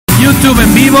YouTube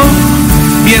en vivo.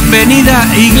 Bienvenida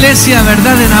Iglesia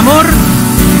Verdad en Amor.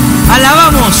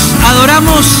 Alabamos,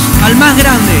 adoramos al más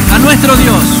grande, a nuestro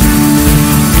Dios.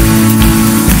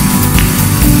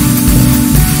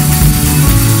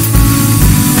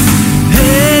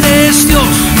 Eres Dios,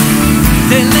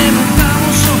 te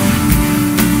levantamos hoy.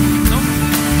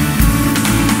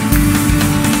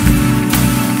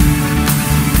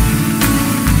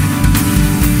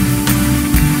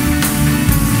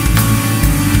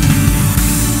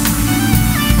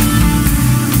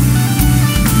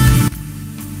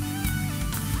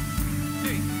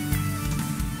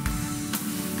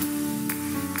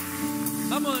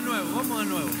 Vamos de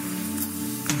nuevo.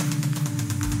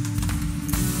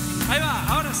 Ahí va,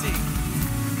 ahora sí.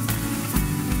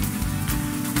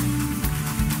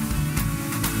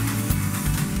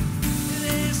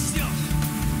 Eres Dios,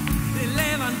 te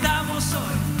levantamos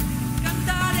hoy,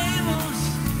 cantaremos,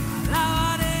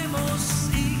 alabaremos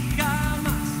y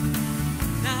jamás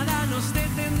nada nos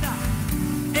detendrá.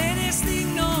 Eres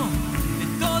digno de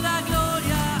toda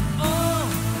gloria, oh,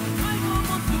 no hay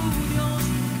como tú, Dios,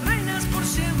 reinas por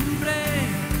siempre,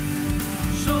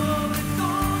 sobre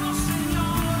todo,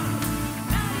 Señor,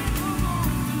 nadie como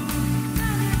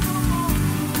tú,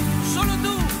 solo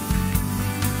tú.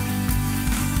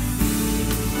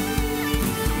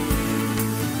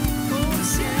 Por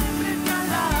siempre te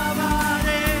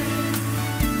alabaré,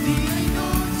 día y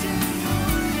noche,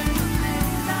 gloria yo te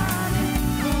daré,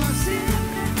 por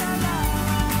siempre te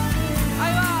alabaré.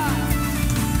 Ahí va.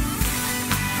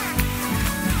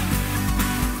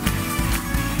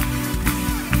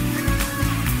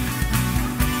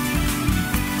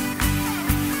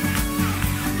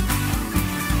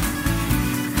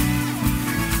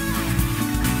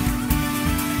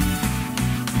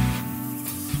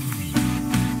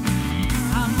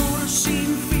 Amor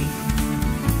sin fin,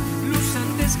 luz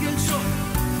antes que el sol,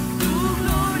 tu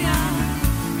gloria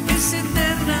es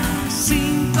eterna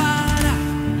sin parar,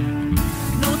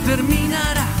 no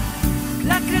terminará,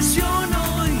 la creación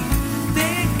hoy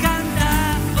te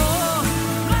canta, oh,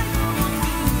 no hay como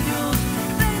tú, Dios,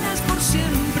 reinas por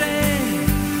siempre,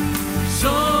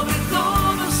 sobre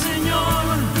todo, Señor,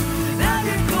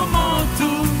 nadie como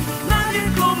tú, nadie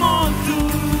como tú.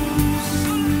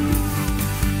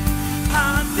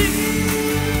 A ti,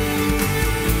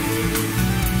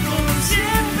 por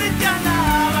siempre te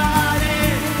alabaré,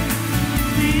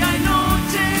 día y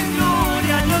noche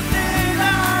gloria yo te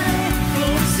daré,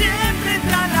 por siempre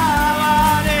te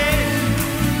alabaré.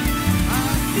 A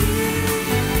ti,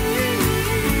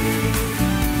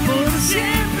 por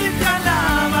siempre te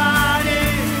alabaré,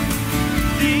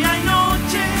 día y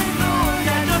noche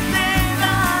gloria yo te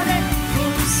daré,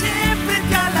 por siempre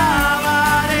te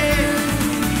alabaré.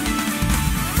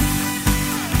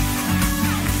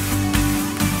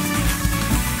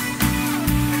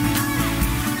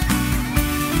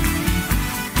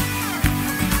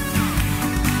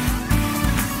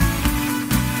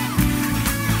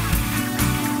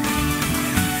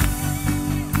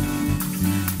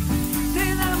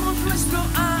 Te damos nuestro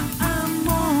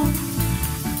amor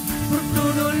por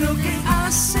todo lo que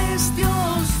haces,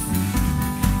 Dios.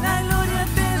 La gloria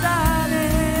te daré.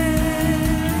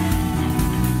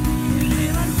 Te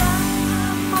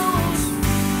levantamos,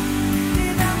 te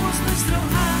damos nuestro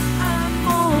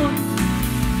amor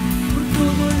por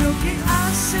todo lo que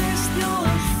haces,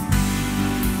 Dios.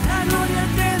 La gloria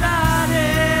te daré.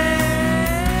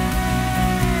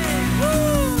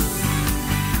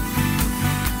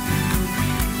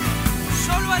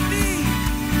 Solo a ti.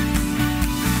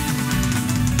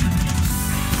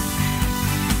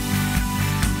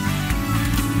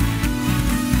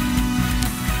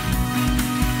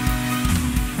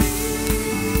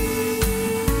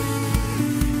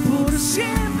 Por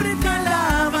siempre te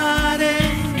alabaré,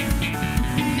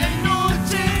 día y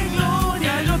noche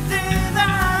gloria yo te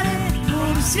daré,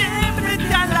 por siempre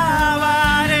te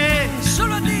alabaré,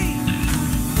 solo a ti.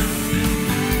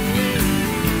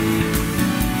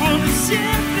 Por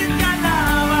siempre te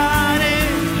alabaré,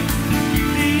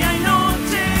 día y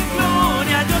noche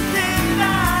gloria yo te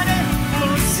daré,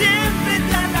 por siempre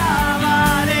te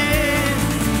alabaré.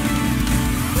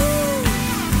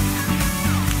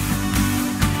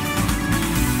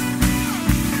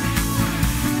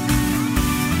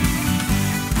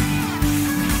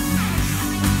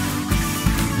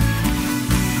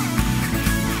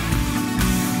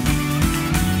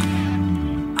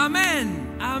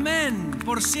 Amén, amén.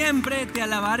 Por siempre te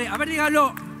alabaré. A ver,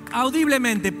 dígalo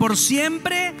audiblemente. Por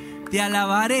siempre te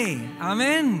alabaré.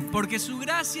 Amén. Porque su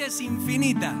gracia es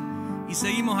infinita. Y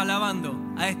seguimos alabando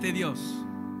a este Dios.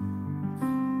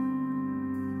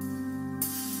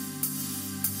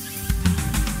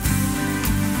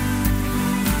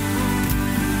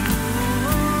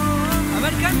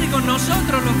 cante con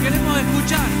nosotros, los queremos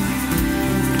escuchar.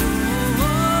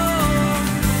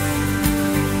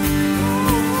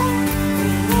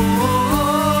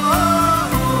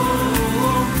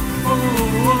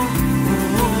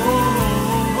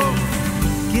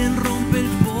 Quien rompe el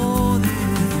poder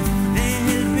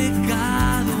del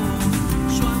pecado,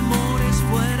 su amor es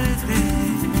fuerte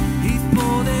y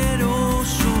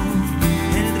poderoso,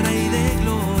 el Rey de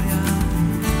gloria,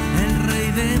 el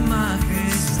Rey de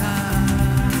majestad.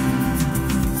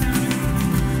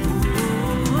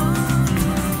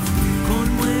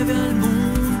 Conmueve al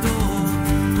mundo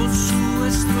con su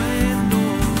estruendo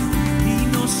y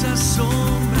nos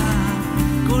asombra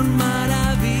con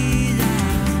maravilla,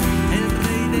 el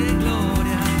Rey de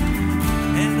gloria,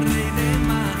 el Rey de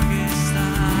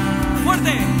majestad.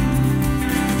 ¡Fuerte!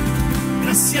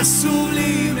 Gracias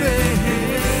sublime,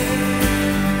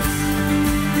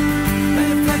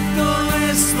 perfecto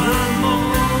es tu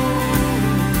amor,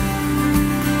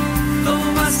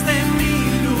 tomaste mi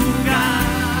lugar,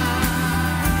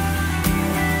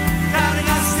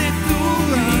 cargaste tú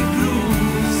mi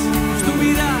cruz, tu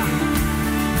vida,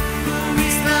 tu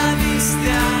vista diste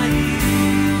ahí,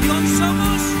 con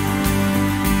somos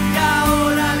y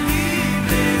ahora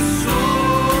libre soy.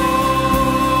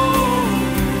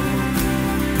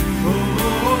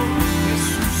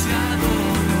 Jesús te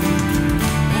adoro,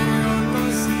 por lo que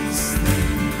hiciste.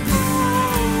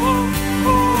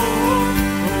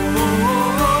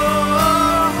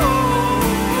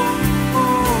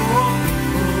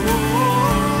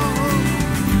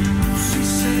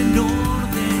 Pusiste en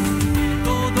orden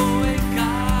todo el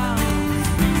caos,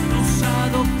 nos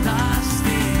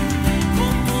adoptaste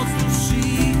como tus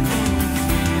hijos,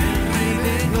 el Rey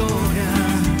de gloria,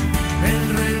 el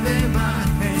Rey de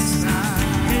majestad,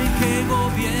 el que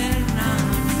gobierna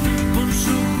con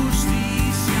su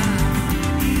justicia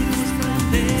y nos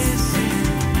grandece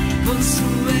con su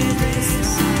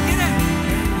belleza. ¿Quién es?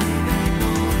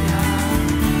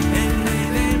 El Rey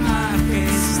de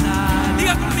majestad.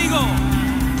 Diga conmigo.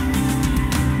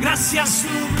 Gracias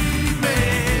sublime,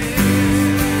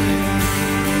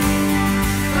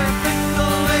 perfecto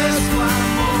es tu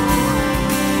amor,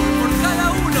 por cada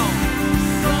uno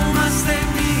tomaste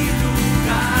mi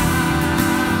lugar,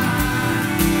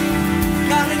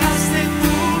 cargaste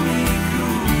tú mi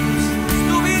cruz,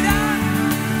 tu vida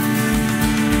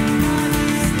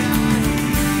diste ahí,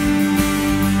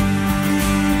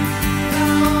 y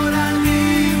ahora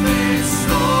libre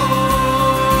soy.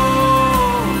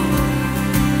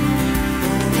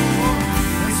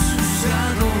 Jesús te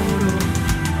adoro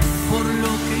por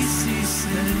lo que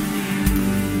hiciste en mí.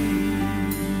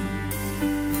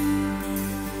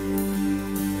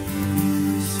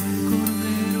 Es el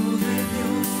Cordero de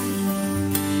Dios,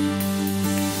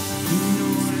 no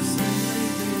es el Rey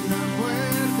de la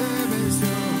muerte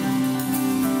venció.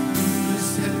 Es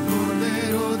el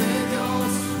Cordero de Dios,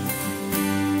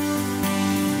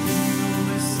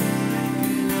 no es el Rey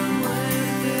que la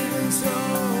muerte venció.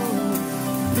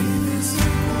 Es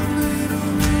el Cordero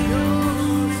de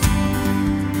Dios,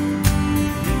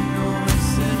 no es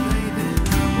el Rey de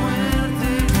la muerte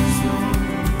venció.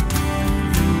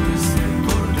 Es el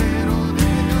Cordero de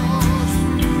Dios,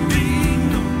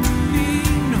 digno,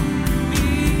 digno,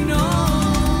 digno.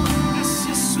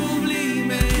 Gracias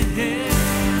sublime,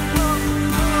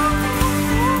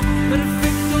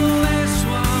 perfecto es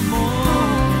su amor,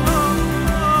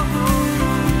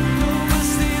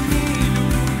 tomaste mi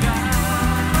lugar,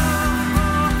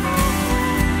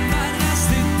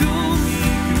 cargaste tú mi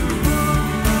cruz,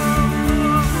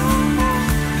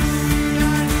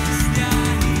 diste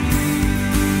ahí,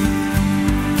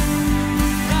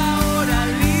 y ahora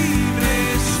libre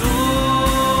soy.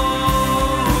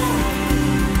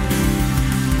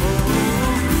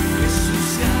 Jesús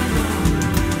te adoro por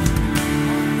lo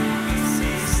que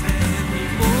hiciste en mí.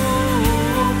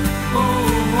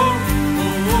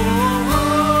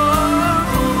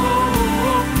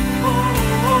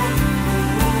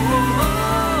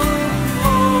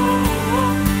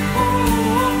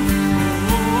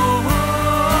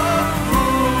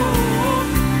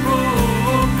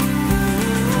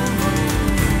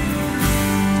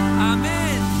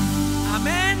 Amén,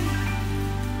 amén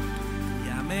y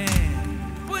amén.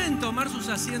 Pueden tomar sus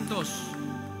asientos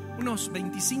unos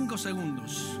 25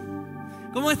 segundos.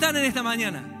 ¿Cómo están en esta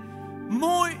mañana?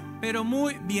 Muy, pero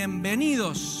muy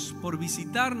bienvenidos por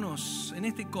visitarnos en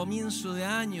este comienzo de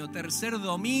año, tercer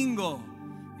domingo.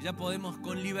 Ya podemos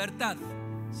con libertad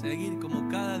seguir como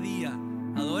cada día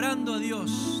adorando a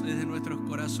Dios desde nuestros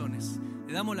corazones.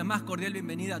 Le damos la más cordial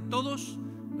bienvenida a todos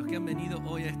los que han venido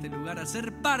hoy a este lugar a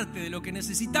ser parte de lo que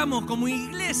necesitamos como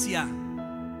iglesia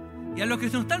Y a los que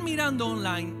nos están mirando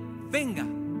online, venga,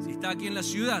 si está aquí en la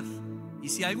ciudad. Y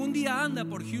si algún día anda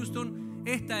por Houston,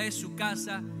 esta es su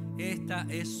casa, esta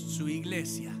es su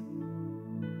iglesia.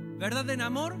 ¿Verdad en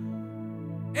amor?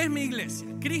 Es mi iglesia.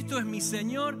 Cristo es mi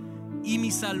Señor y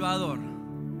mi Salvador.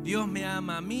 Dios me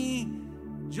ama a mí,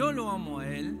 yo lo amo a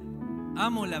Él,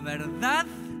 amo la verdad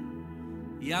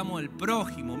y amo al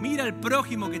prójimo. Mira al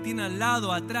prójimo que tiene al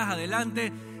lado, atrás,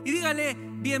 adelante y dígale: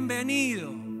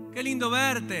 bienvenido, qué lindo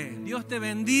verte, Dios te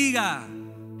bendiga,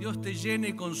 Dios te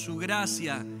llene con su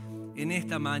gracia en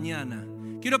esta mañana.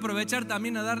 Quiero aprovechar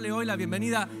también a darle hoy la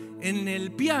bienvenida. En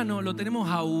el piano lo tenemos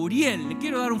a Uriel. Le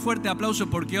quiero dar un fuerte aplauso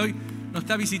porque hoy nos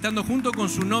está visitando junto con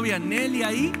su novia Nelly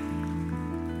ahí.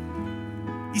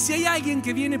 Y si hay alguien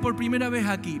que viene por primera vez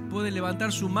aquí, puede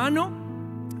levantar su mano.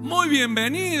 Muy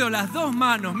bienvenido, las dos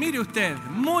manos, mire usted.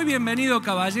 Muy bienvenido,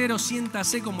 caballero,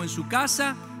 siéntase como en su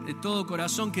casa, de todo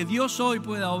corazón, que Dios hoy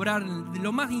pueda obrar de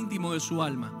lo más íntimo de su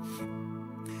alma.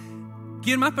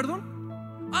 ¿Quién más, perdón?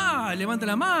 Levanta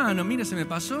la mano, mire, se me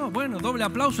pasó. Bueno, doble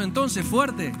aplauso entonces,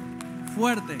 fuerte,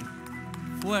 fuerte,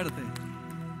 fuerte.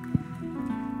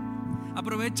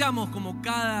 Aprovechamos como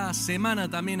cada semana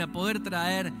también a poder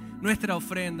traer nuestra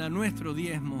ofrenda, nuestro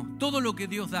diezmo, todo lo que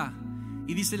Dios da.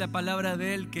 Y dice la palabra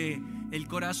de Él que el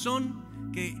corazón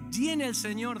que llena el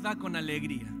Señor da con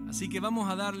alegría. Así que vamos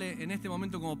a darle en este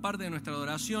momento como parte de nuestra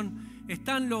adoración.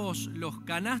 Están los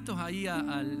canastos ahí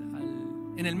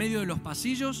en el medio de los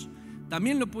pasillos.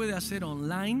 También lo puede hacer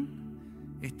online.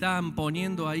 Están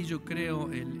poniendo ahí, yo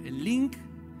creo, el link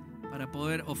para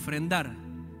poder ofrendar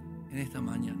en esta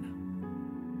mañana.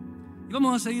 Y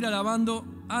vamos a seguir alabando.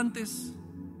 Antes,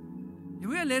 les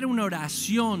voy a leer una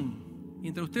oración.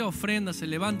 Mientras usted ofrenda, se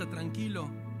levanta tranquilo.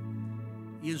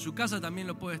 Y en su casa también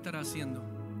lo puede estar haciendo.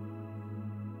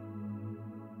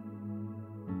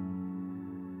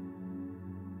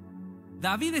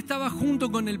 David estaba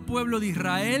junto con el pueblo de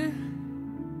Israel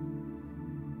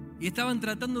y estaban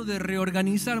tratando de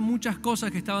reorganizar muchas cosas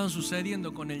que estaban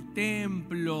sucediendo con el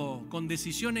templo, con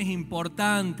decisiones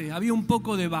importantes. Había un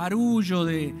poco de barullo,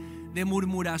 de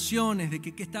murmuraciones, de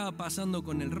que qué estaba pasando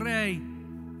con el rey.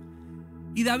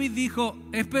 Y David dijo: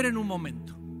 esperen un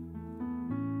momento.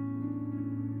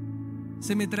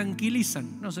 Se me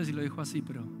tranquilizan. No sé si lo dijo así,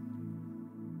 pero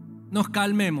nos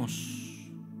calmemos.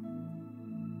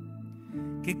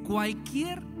 Que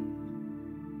cualquier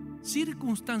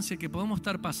circunstancia que podamos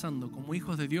estar pasando como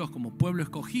hijos de Dios, como pueblo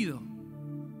escogido,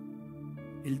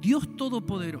 el Dios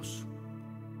todopoderoso,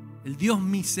 el Dios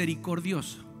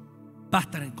misericordioso, va a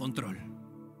estar en control.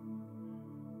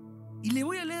 Y le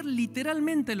voy a leer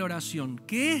literalmente la oración,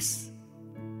 que es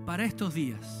para estos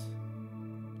días.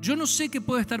 Yo no sé qué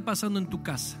puede estar pasando en tu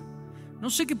casa,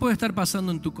 no sé qué puede estar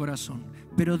pasando en tu corazón,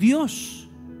 pero Dios,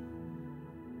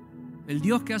 el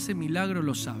Dios que hace milagros,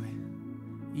 lo sabe.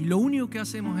 Y lo único que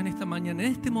hacemos en esta mañana,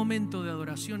 en este momento de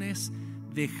adoración, es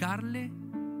dejarle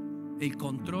el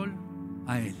control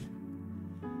a Él.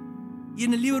 Y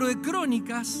en el libro de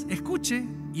Crónicas, escuche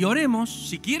y oremos.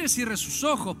 Si quiere, cierre sus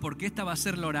ojos, porque esta va a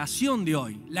ser la oración de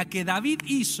hoy, la que David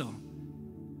hizo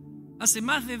hace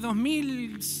más de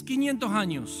 2500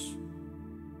 años.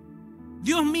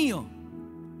 Dios mío,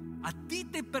 a ti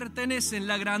te pertenecen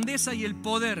la grandeza y el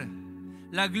poder,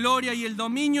 la gloria y el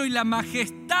dominio y la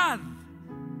majestad,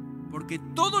 porque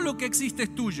todo lo que existe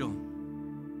es tuyo.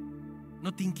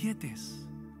 No te inquietes,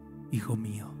 hijo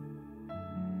mío,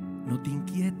 no te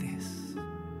inquietes,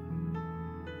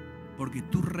 porque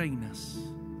tú reinas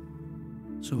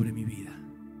sobre mi vida.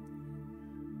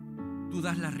 Tú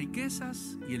das las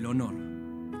riquezas y el honor.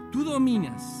 Tú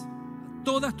dominas a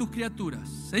todas tus criaturas.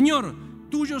 Señor,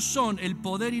 tuyos son el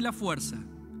poder y la fuerza,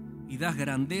 y das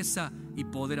grandeza y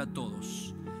poder a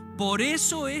todos. Por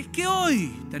eso es que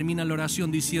hoy, termina la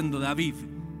oración diciendo David: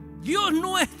 Dios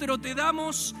nuestro, te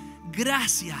damos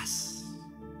gracias,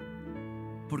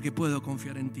 porque puedo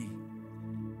confiar en ti.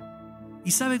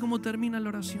 ¿Y sabe cómo termina la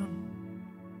oración?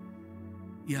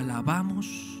 Y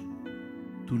alabamos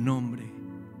tu nombre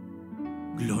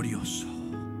glorioso.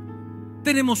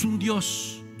 Tenemos un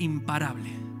Dios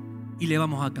imparable y le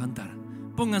vamos a cantar.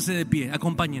 Pónganse de pie,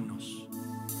 acompáñennos.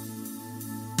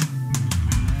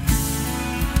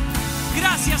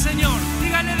 Gracias, Señor.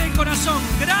 Dígale del corazón: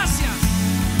 gracias,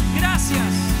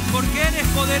 gracias, porque eres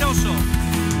poderoso.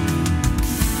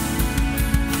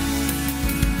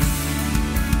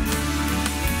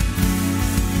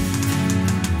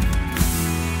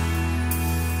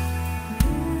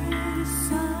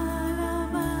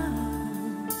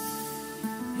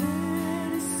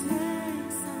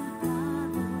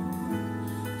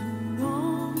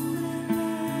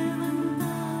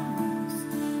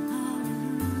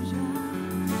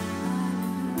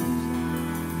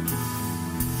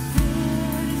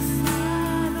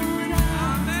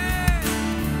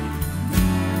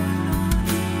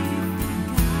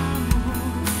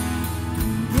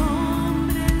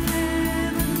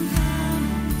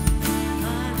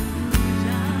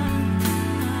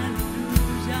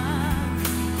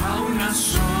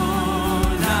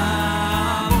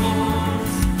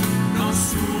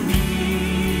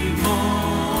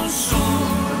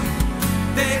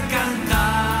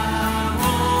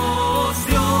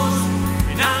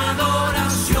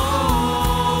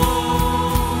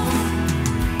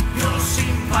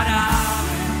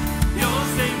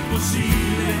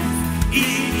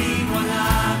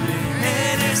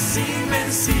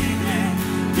 invencible,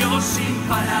 Dios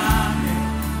imparable,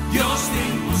 Dios de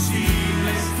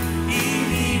imposibles,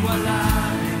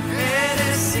 inigualable.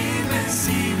 Eres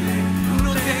invencible,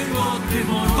 no tengo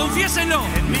temor. Confiésenlo.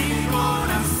 En mi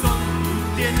corazón tú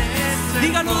tienes el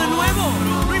Dígalo de nuevo,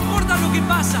 no importa lo que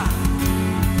pasa.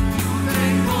 No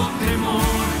tengo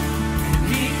temor, en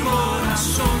mi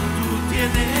corazón tú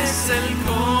tienes el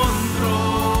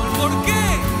control. ¿Por qué?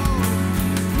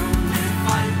 No me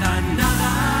falta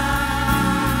nada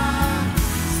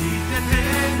si te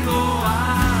tengo a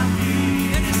ti.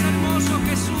 Eres hermoso,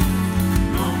 Jesús.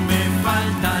 No me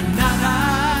falta nada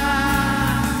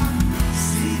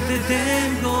si te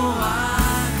tengo a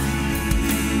ti.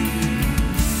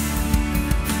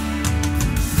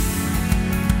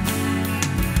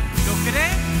 ¿Lo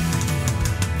cree?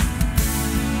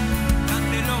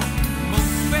 Cántelo con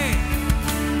fe.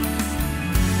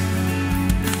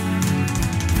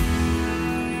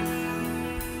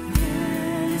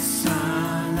 Eres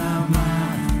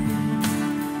alabado,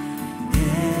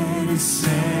 eres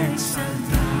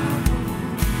exaltado,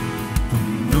 tu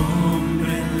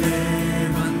nombre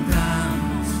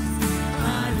levantamos.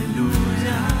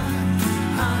 Aleluya,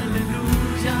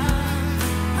 aleluya,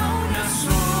 a una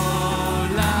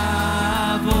sola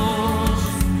voz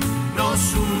nos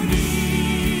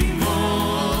unimos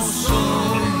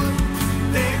hoy,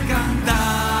 te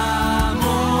cantamos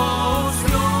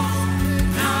Dios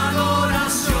en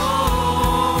adoración.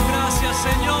 Gracias,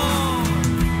 Señor,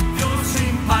 Dios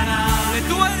imparable,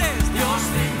 tú eres Dios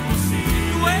de imposible,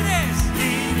 tú eres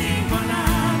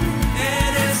inigualable,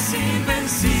 eres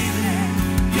invencible,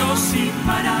 Dios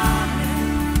imparable,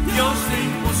 Dios de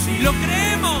imposible. Lo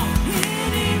creemos.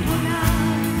 Inigualable,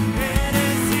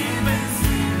 eres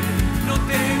invencible, no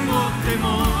tengo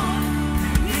temor,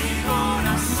 en mi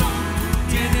corazón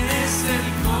tienes el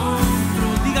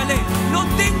control. Dígale, no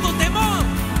tengo temor.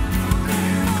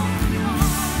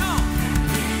 No. En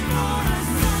mi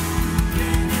corazón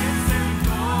tienes el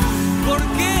control. ¿Por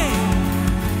qué?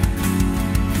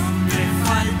 No me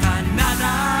falta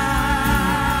nada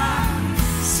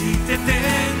si te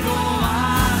tengo a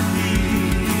ti.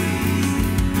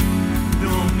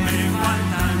 No me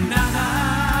falta nada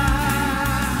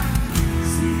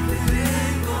si te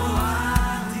tengo a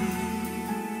ti.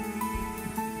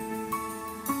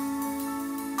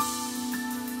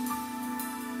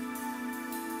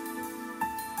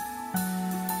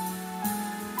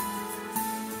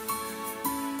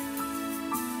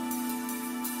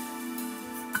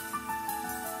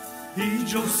 Y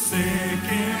yo sé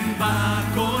quién va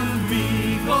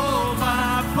conmigo,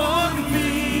 va por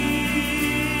mí.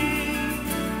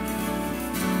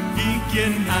 Y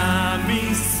quien a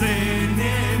mis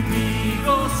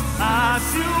enemigos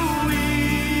hace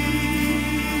huir.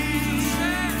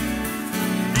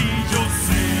 Y yo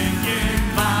sé quién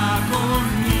va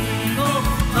conmigo,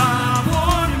 va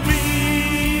por mí.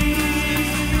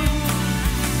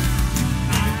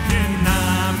 Y quien a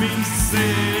mis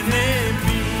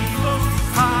enemigos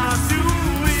hace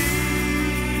huir.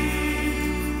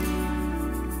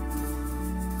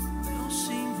 Dios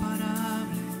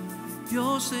imparable,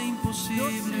 Dios de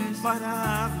imposibles,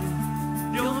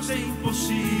 Dios de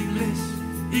imposibles,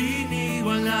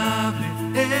 inigualable,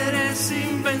 eres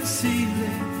invencible,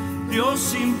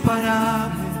 Dios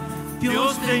imparable,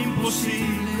 Dios de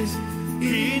imposibles,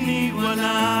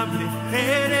 inigualable,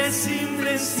 eres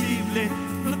invencible,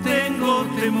 no tengo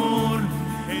temor,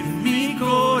 en mi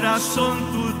corazón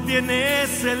tú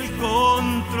tienes el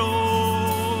control.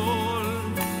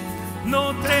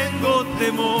 No tengo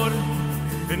temor,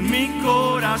 en mi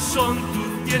corazón tú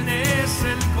tienes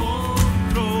el control.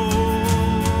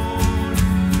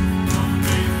 No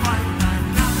me falta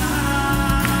nada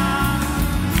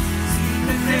si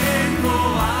te tengo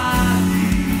a ti.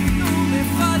 No me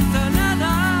falta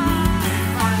nada. No me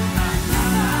falta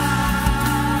nada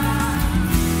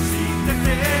si te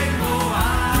tengo a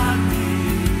ti.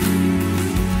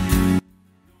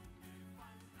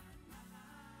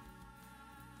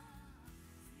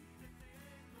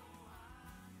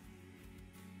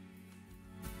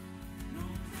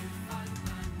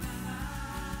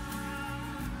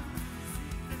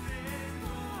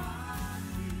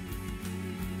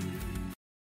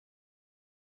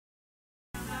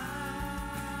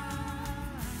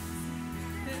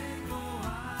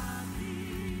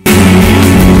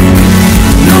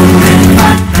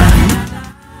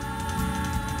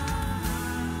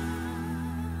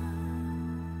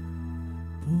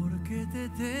 Porque te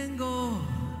tengo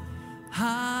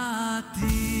a ti.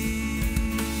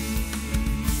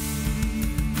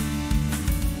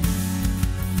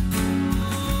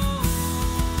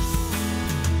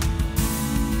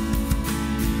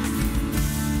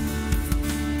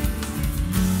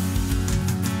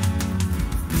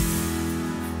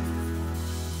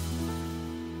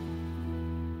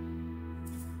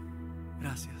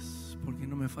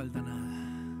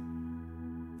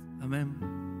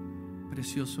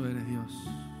 Precioso eres, Dios.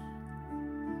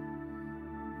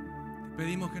 Te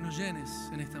pedimos que nos llenes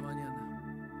en esta mañana.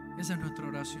 Esa es nuestra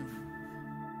oración.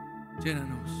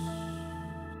 Llénanos,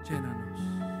 llénanos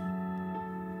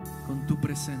con tu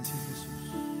presencia, Jesús.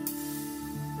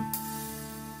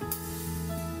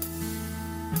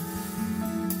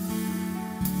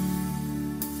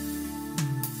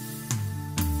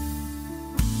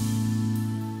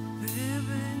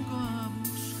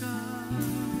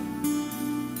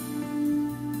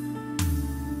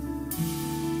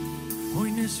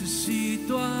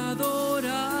 Necesito adorarte,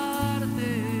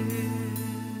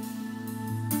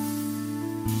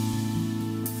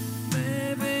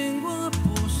 me vengo a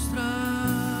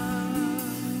postrar.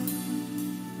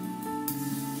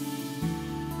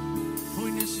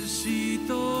 Hoy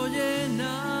necesito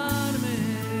llenarme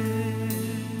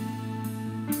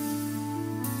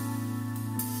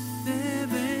te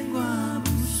vengo a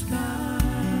buscar.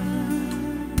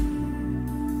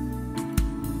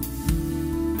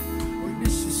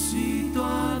 Necesito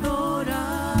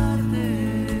adorarte,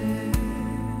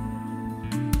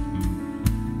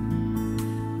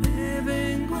 me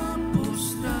vengo a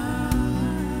postrar.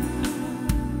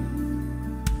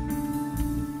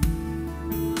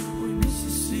 Hoy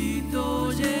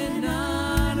necesito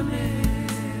llenarme,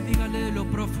 dígale de lo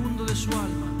profundo de su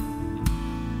alma,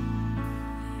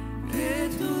 que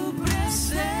tu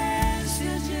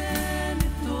presencia llene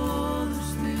todo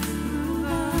este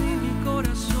lugar y mi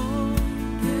corazón.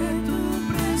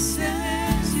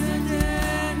 Presencia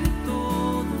llene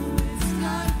todo este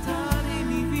altar y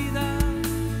mi vida.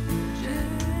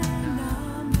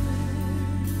 Lléname,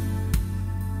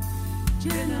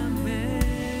 lléname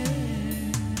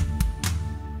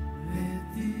de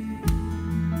ti.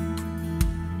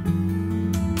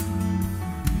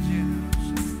 llénanos,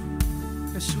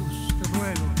 Jesús, te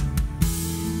ruego.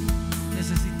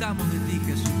 Necesitamos de ti,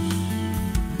 Jesús.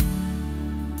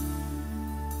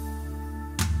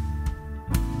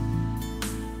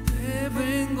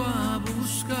 Vengo a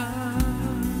buscar.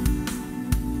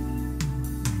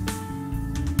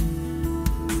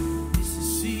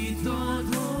 Necesito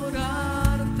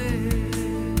adorarte,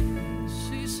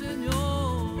 sí,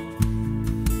 Señor.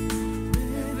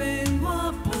 Me vengo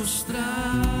a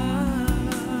postrar.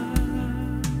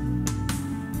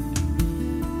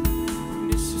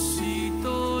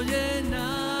 Necesito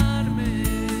llenarme,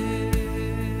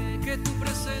 que tu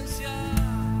presencia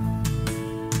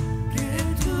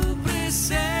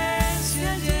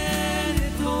llene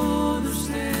todo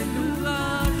este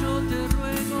lugar. Yo te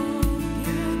ruego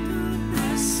que tu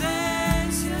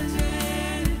presencia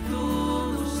llene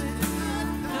todo este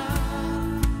lugar.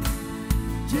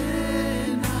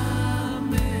 Lléname,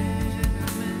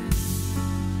 lléname,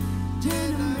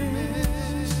 lléname,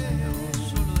 Señor,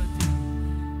 solo de ti.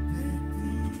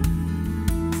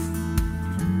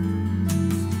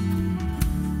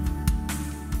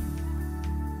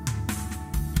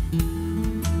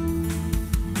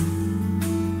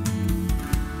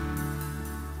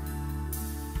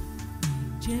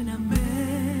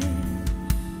 Lléname,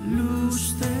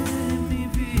 luz de mi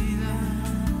vida.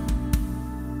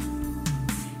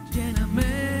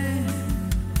 Lléname,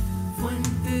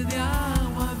 fuente de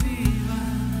agua viva.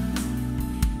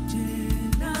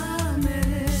 Lléname,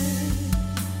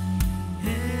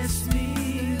 es mi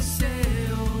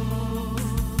deseo.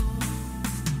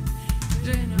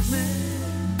 Lléname,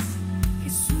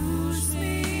 Jesús,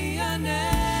 mi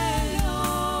anhelo.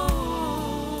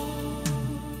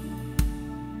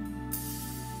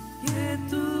 Que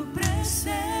tu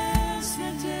presencia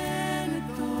llene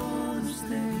todo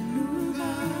este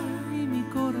lugar y mi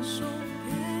corazón.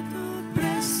 Que tu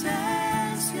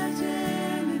presencia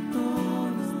llene todo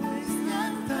este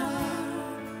altar.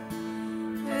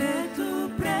 Que tu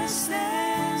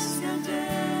presencia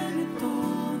llene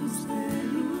todo este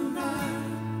lugar.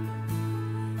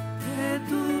 Que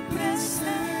tu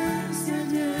presencia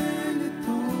llene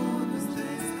todo este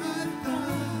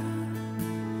altar.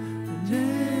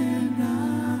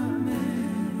 Lléname,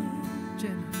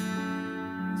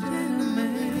 lléname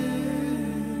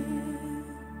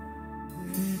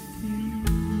de ti.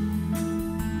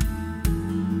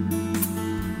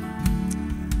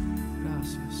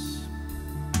 Gracias,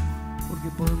 porque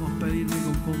podemos pedirte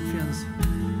con confianza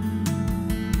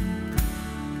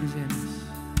que llenes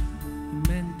mi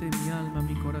mente, mi alma,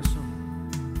 mi corazón.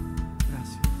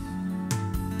 Gracias.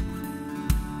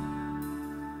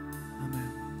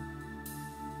 Amén.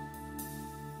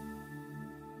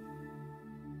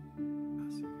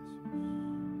 Gracias,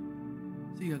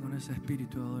 Jesús. Siga con ese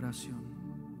espíritu de adoración,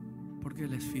 porque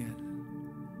Él es fiel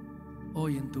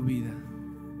hoy en tu vida.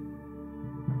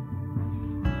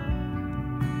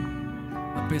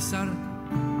 pesar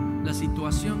la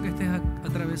situación que estés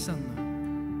atravesando,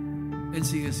 Él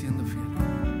sigue siendo fiel.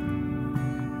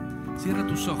 Cierra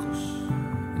tus ojos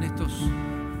en estos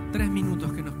 3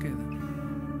 minutos que nos quedan.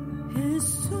 Es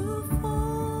su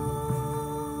forma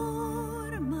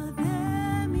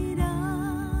de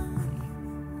mirar,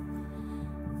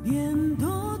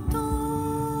 viendo todo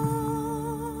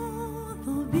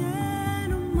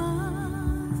bien o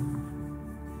mal.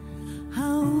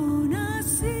 Aún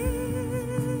así,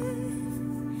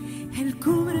 Él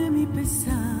cubre mi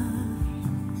pesar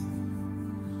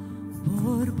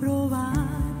por probar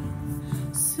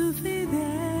su fidelidad.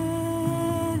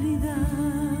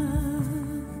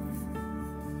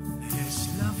 Es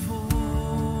la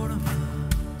forma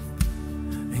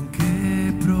en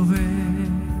que provee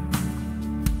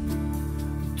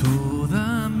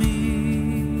toda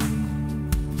mi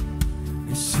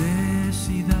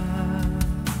necesidad,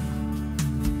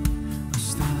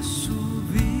 hasta su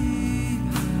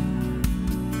vida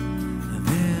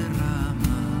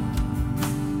derrama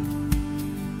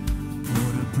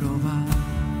por probar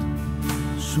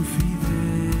su fidelidad.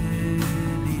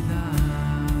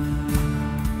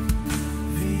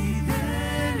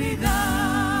 Fidelidad,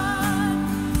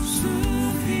 su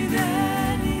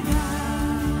fidelidad,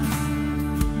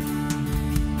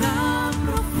 tan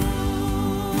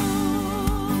profunda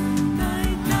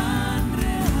y tan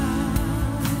real.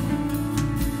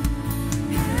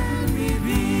 En mi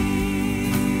vida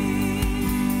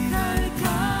al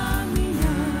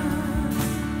caminar,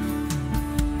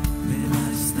 me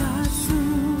basta su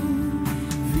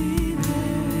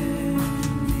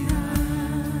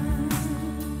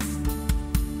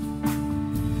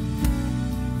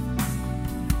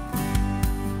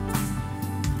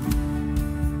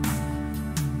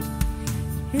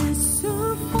Es su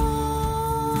forma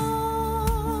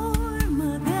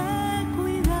de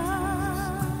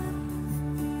cuidar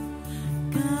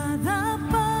cada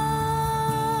paso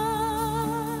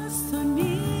en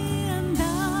mi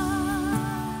andar.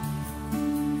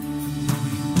 No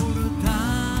importa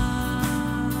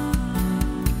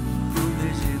dónde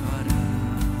llevará,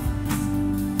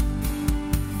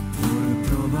 por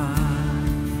probar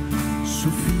su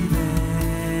fidelidad.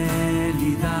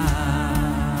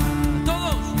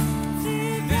 Todos.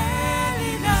 Fidelidad,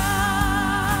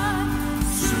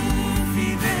 su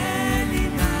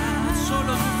fidelidad,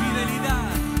 solo su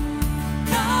fidelidad,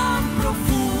 tan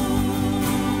profunda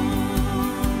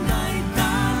y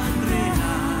tan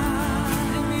real.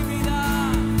 En mi vida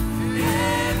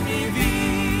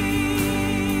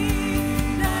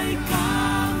y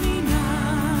caminar,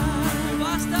 me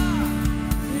basta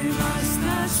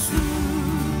su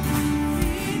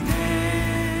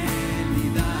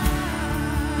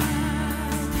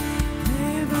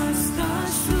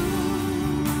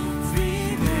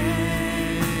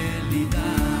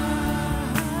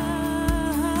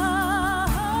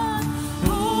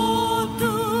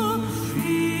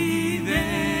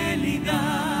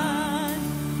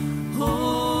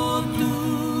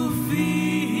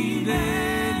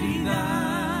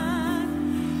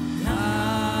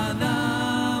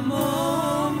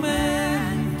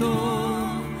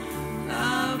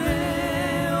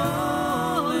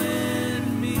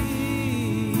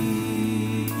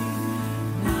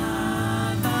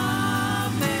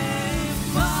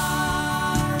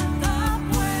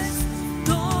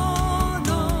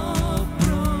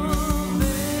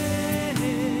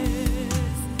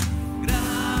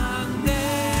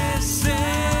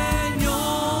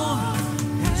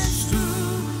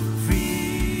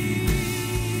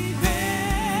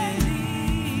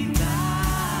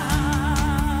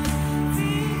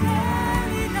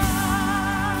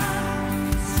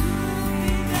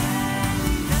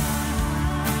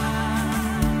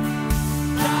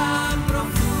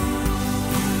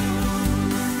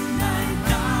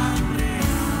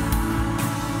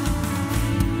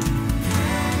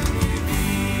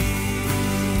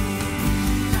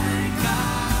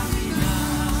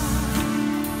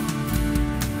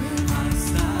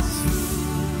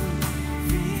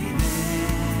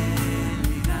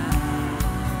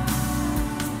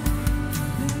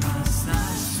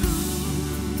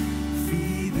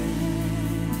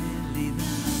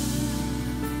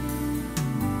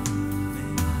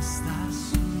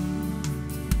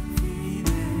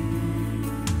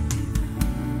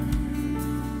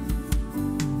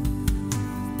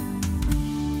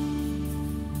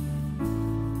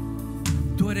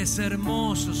eres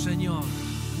hermoso, Señor.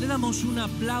 Le damos un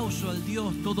aplauso al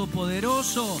Dios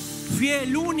Todopoderoso,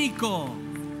 fiel, único,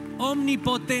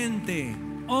 omnipotente,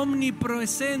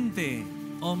 omnipresente,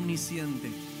 omnisciente,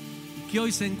 y que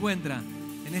hoy se encuentra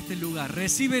en este lugar.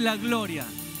 Recibe la gloria,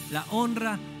 la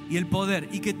honra y el poder.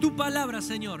 Y que tu palabra,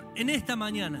 Señor, en esta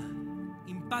mañana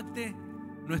impacte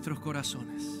nuestros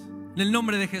corazones. En el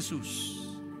nombre de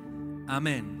Jesús.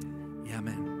 Amén y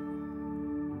amén.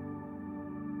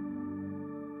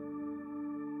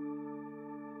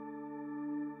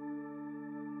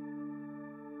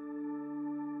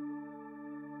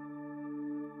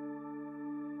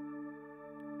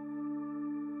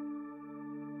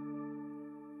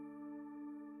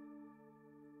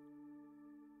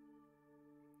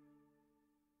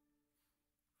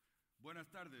 Buenas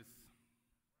tardes.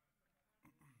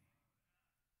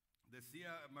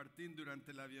 Decía Martín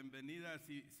durante la bienvenida,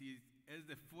 si es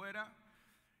de fuera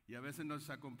y a veces nos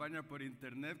acompaña por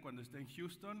internet cuando está en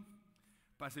Houston,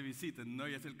 pase visiten, ¿no?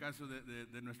 Y es el caso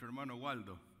de nuestro hermano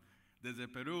Waldo. Desde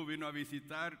Perú vino a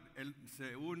visitar, él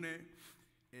se une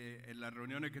en las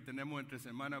reuniones que tenemos entre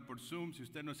semana por Zoom. Si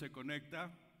usted no se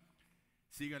conecta,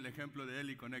 siga el ejemplo de él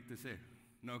y conéctese,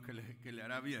 ¿no? Que le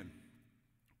hará bien.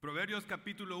 Proverbios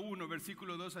capítulo 1,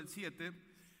 versículo 2 al 7,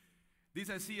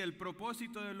 dice así: el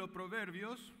propósito de los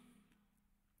proverbios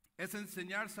es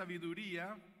enseñar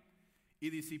sabiduría y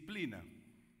disciplina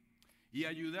y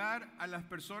ayudar a las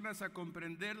personas a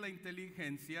comprender la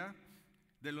inteligencia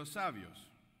de los sabios.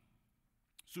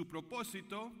 Su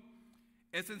propósito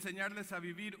es enseñarles a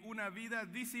vivir una vida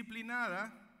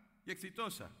disciplinada y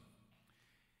exitosa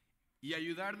y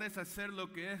ayudarles a hacer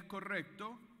lo que es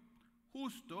correcto,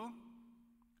 justo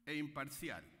e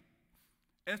imparcial.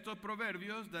 Estos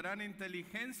proverbios darán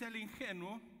inteligencia al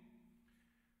ingenuo,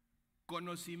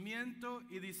 conocimiento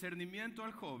y discernimiento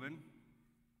al joven.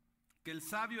 Que el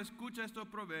sabio escuche estos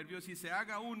proverbios y se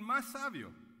haga aún más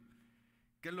sabio.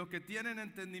 Que los que tienen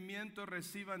entendimiento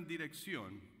reciban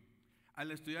dirección.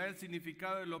 Al estudiar el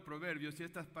significado de los proverbios y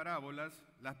estas parábolas,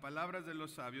 las palabras de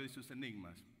los sabios y sus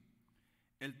enigmas.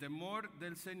 El temor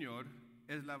del Señor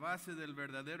es la base del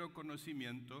verdadero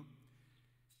conocimiento,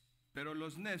 pero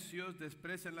los necios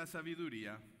desprecian la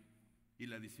sabiduría y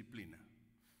la disciplina.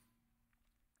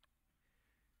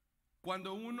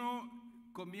 Cuando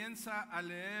uno comienza a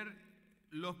leer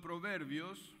los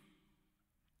proverbios,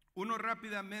 uno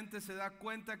rápidamente se da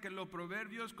cuenta que los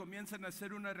proverbios comienzan a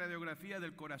ser una radiografía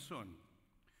del corazón.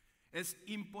 Es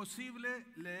imposible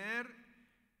leer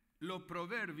los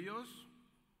proverbios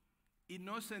y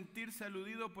no sentirse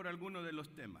aludido por alguno de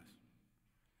los temas.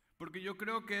 Porque yo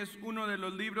creo que es uno de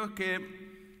los libros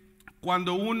que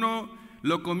cuando uno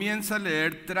lo comienza a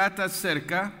leer trata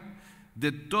acerca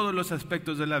de todos los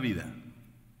aspectos de la vida.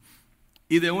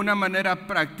 Y de una manera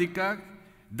práctica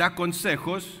da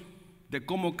consejos de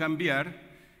cómo cambiar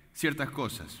ciertas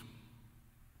cosas.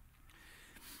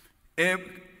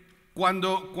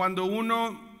 Cuando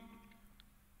uno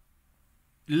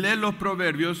lee los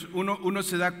proverbios, uno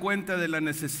se da cuenta de la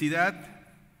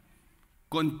necesidad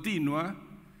continua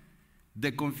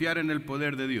de confiar en el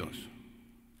poder de Dios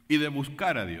y de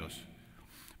buscar a Dios.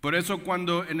 Por eso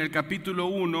cuando en el capítulo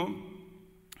 1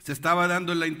 se estaba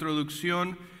dando la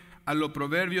introducción a los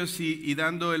proverbios y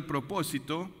dando el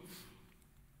propósito,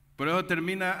 por eso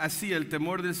termina así: el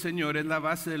temor del Señor es la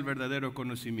base del verdadero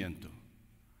conocimiento.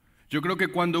 Yo creo que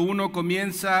cuando uno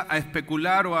comienza a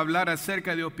especular o a hablar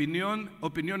acerca de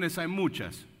opiniones hay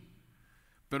muchas,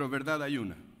 pero verdad hay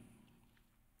una.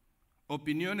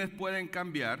 Opiniones pueden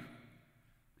cambiar.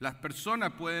 Las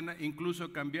personas pueden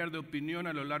incluso cambiar de opinión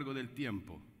a lo largo del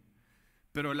tiempo,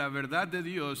 pero la verdad de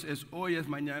Dios es hoy, es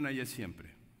mañana y es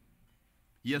siempre.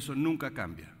 Y eso nunca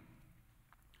cambia.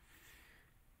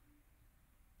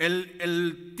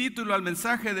 El título al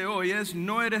mensaje de hoy es: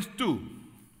 no eres tú,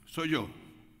 soy yo.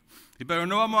 Pero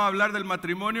no vamos a hablar del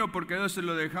matrimonio porque eso se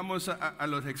lo dejamos a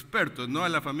los expertos, no a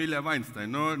la familia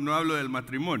Weinstein, no hablo del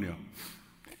matrimonio.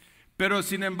 Pero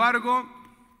sin embargo,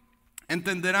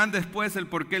 entenderán después el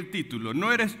porqué el título.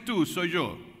 No eres tú, soy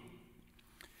yo.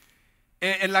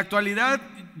 En la actualidad,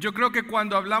 yo creo que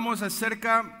cuando hablamos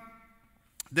acerca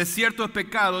de ciertos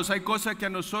pecados, hay cosas que a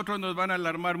nosotros nos van a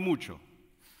alarmar mucho.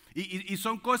 Y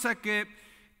son cosas que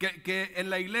en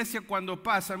la iglesia cuando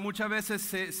pasan, muchas veces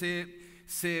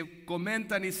se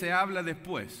comentan y se habla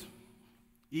después.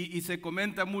 Y se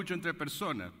comenta mucho entre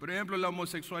personas. Por ejemplo, la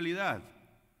homosexualidad.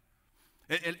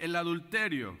 El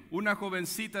adulterio, una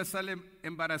jovencita sale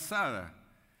embarazada,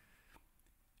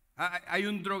 hay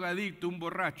un drogadicto, un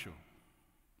borracho.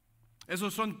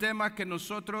 Esos son temas que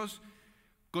nosotros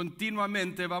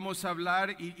continuamente vamos a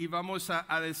hablar y vamos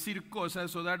a decir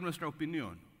cosas o dar nuestra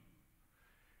opinión.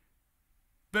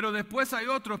 Pero después hay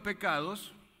otros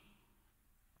pecados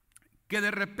que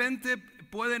de repente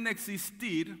pueden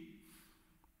existir,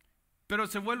 pero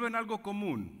se vuelven algo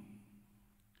común.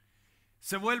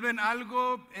 Se vuelven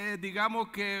algo, digamos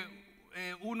que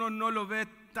uno no lo ve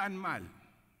tan mal.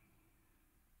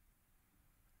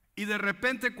 Y de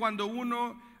repente cuando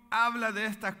uno habla de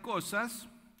estas cosas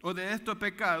o de estos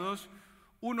pecados,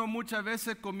 uno muchas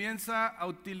veces comienza a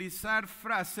utilizar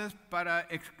frases para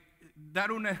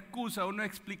dar una excusa, una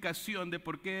explicación de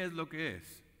por qué es lo que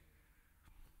es.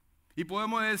 Y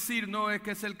podemos decir, no, es que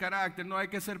es el carácter, no hay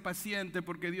que ser paciente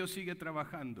porque Dios sigue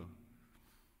trabajando.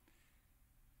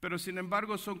 Pero sin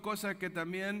embargo son cosas que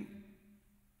también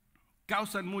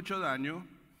causan mucho daño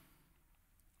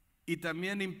y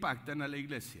también impactan a la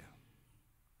iglesia.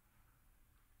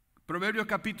 Proverbios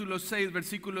capítulo 6,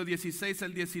 versículos 16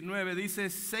 al 19 dice: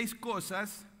 6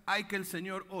 cosas hay que el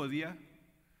Señor odia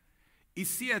y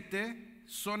 7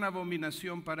 son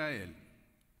abominación para Él: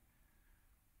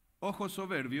 ojos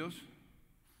soberbios,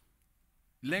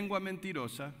 lengua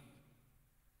mentirosa,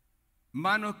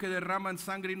 manos que derraman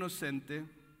sangre inocente,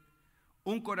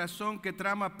 un corazón que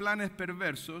trama planes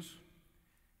perversos,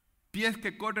 pies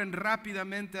que corren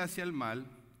rápidamente hacia el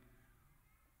mal,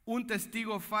 un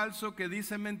testigo falso que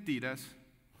dice mentiras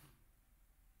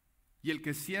y el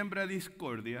que siembra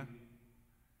discordia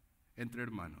entre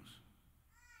hermanos.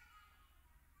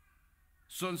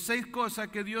 Son 6 cosas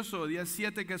que Dios odia,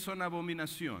 7 que son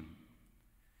abominación.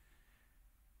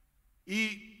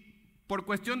 Y por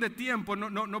cuestión de tiempo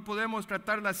no podemos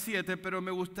tratar las 7, pero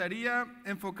me gustaría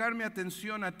enfocar mi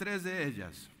atención a 3 de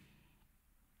ellas: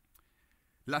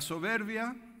 la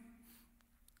soberbia,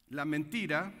 la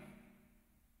mentira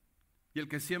y el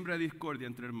que siembra discordia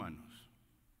entre hermanos.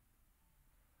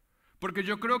 Porque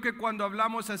yo creo que cuando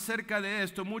hablamos acerca de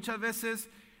esto, muchas veces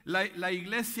la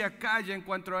iglesia calla en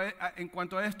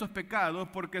cuanto a estos pecados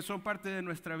porque son parte de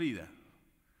nuestra vida.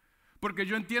 Porque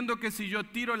yo entiendo que si yo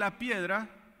tiro la piedra,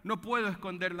 no puedo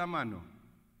esconder la mano.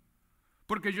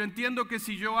 Porque yo entiendo que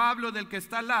si yo hablo del que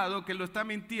está al lado, que lo está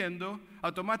mintiendo,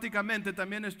 automáticamente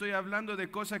también estoy hablando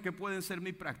de cosas que pueden ser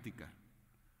mi práctica.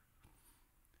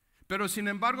 Pero sin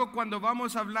embargo, cuando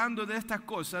vamos hablando de estas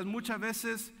cosas, muchas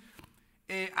veces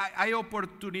hay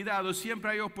oportunidad, o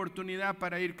siempre hay oportunidad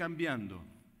para ir cambiando.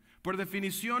 Por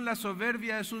definición, la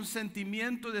soberbia es un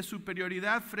sentimiento de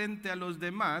superioridad frente a los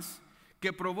demás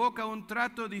que provoca un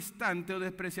trato distante o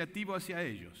despreciativo hacia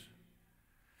ellos.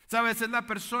 ¿Sabes? Es la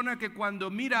persona que cuando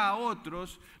mira a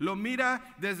otros, lo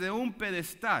mira desde un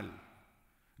pedestal.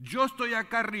 Yo estoy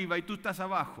acá arriba y tú estás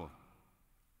abajo.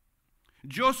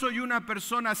 Yo soy una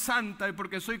persona santa y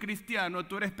porque soy cristiano,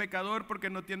 tú eres pecador porque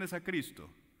no tienes a Cristo.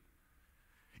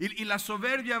 Y la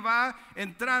soberbia va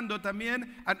entrando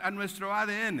también a nuestro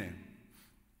ADN.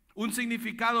 Un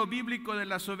significado bíblico de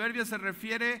la soberbia se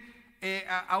refiere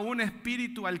a un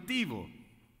espíritu altivo,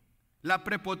 la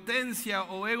prepotencia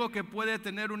o ego que puede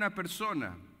tener una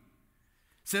persona.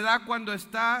 Se da cuando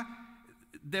está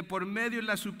de por medio en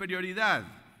la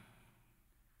superioridad.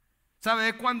 ¿Sabe?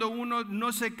 Es cuando uno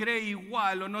no se cree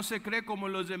igual o no se cree como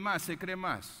los demás, se cree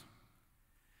más.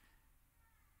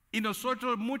 Y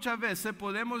nosotros muchas veces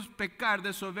podemos pecar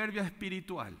de soberbia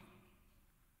espiritual.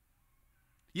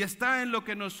 Y está en lo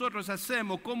que nosotros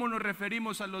hacemos, cómo nos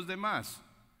referimos a los demás.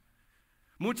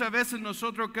 Muchas veces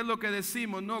nosotros, ¿qué es lo que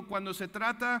decimos? No, cuando se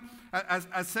trata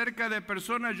acerca de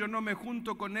personas, yo no me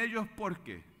junto con ellos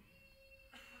porque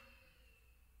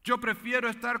yo prefiero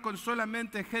estar con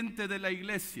solamente gente de la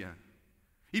iglesia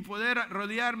y poder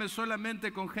rodearme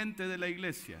solamente con gente de la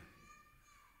iglesia,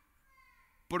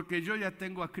 porque yo ya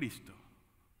tengo a Cristo.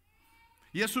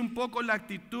 Y es un poco la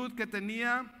actitud que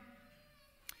tenía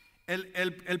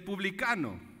el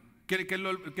publicano,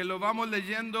 que lo vamos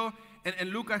leyendo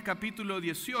en Lucas capítulo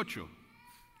 18.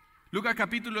 Lucas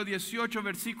capítulo 18,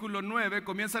 versículo 9,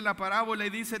 comienza la parábola y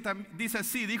dice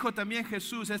así: dijo también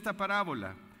Jesús esta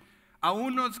parábola a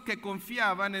unos que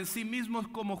confiaban en sí mismos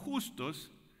como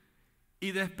justos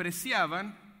y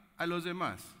despreciaban a los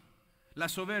demás. La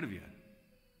soberbia.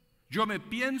 Yo me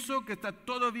pienso que está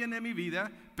todo bien en mi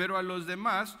vida, pero a los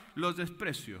demás los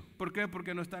desprecio. ¿Por qué?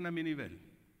 Porque no están a mi nivel.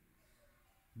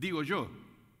 Digo yo,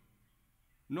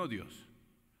 no Dios.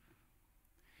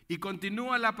 Y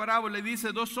continúa la parábola y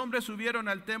dice: 2 hombres subieron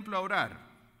al templo a orar.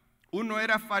 Uno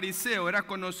era fariseo, era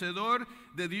conocedor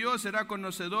de Dios, era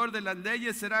conocedor de las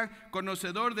leyes, era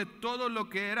conocedor de todo lo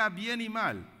que era bien y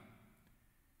mal.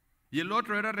 Y el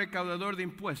otro era recaudador de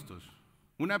impuestos.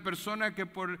 Una persona que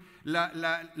por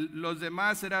los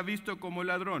demás era visto como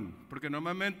ladrón, porque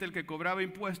normalmente el que cobraba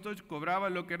impuestos cobraba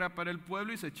lo que era para el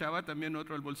pueblo y se echaba también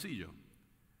otro al bolsillo.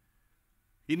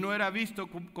 Y no era visto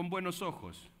con buenos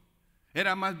ojos,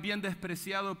 era más bien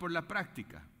despreciado por la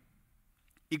práctica.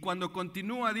 Y cuando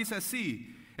continúa dice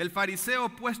así: el fariseo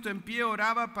puesto en pie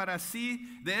oraba para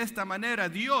sí de esta manera: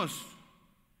 Dios,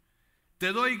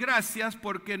 te doy gracias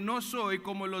porque no soy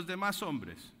como los demás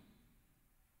hombres.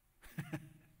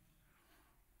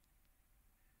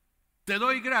 Te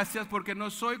doy gracias porque no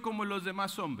soy como los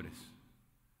demás hombres.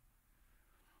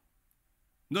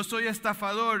 No soy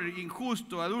estafador,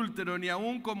 injusto, adúltero, ni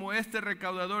aún como este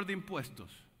recaudador de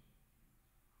impuestos.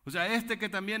 O sea, este que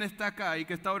también está acá y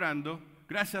que está orando,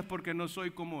 gracias porque no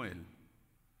soy como él.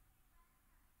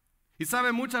 Y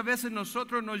sabe, muchas veces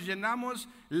nosotros nos llenamos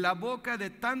la boca de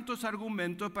tantos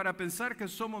argumentos para pensar que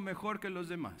somos mejor que los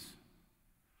demás.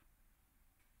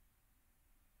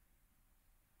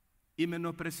 Y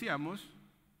menospreciamos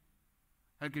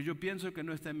al que yo pienso que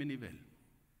no está en mi nivel.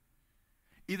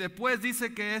 Y después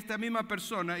dice que esta misma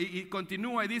persona, y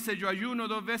continúa y dice, yo ayuno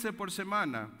 2 veces por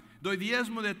semana, doy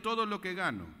diezmo de todo lo que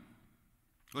gano.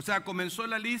 O sea, comenzó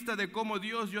la lista de cómo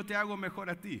Dios, yo te hago mejor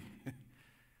a ti.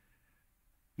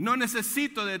 No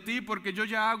necesito de ti porque yo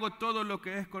ya hago todo lo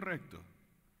que es correcto.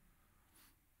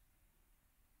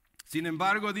 Sin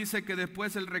embargo, dice que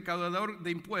después el recaudador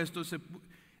de impuestos,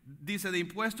 dice de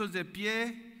impuestos de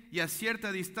pie y a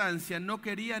cierta distancia, no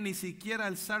quería ni siquiera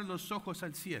alzar los ojos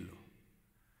al cielo,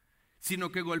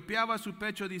 sino que golpeaba su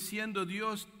pecho diciendo,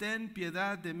 Dios, ten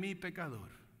piedad de mí, pecador.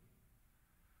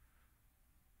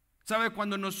 ¿Sabe?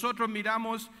 Cuando nosotros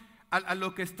miramos a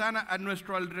los que están a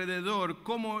nuestro alrededor,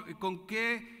 ¿con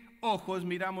qué ojos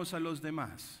miramos a los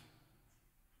demás?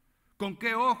 ¿Con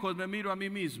qué ojos me miro a mí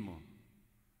mismo?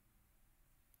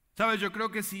 ¿Sabes? Yo creo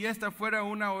que si esta fuera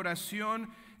una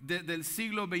oración del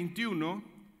siglo XXI,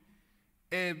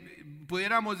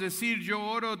 pudiéramos decir, yo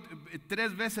oro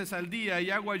 3 veces al día y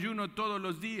hago ayuno todos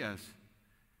los días.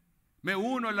 Me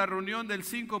uno a la reunión del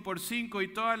 5x5 y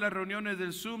todas las reuniones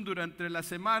del Zoom durante la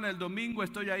semana, el domingo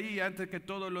estoy ahí antes que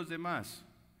todos los demás.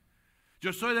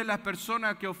 Yo soy de las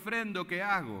personas que ofrendo, que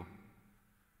hago.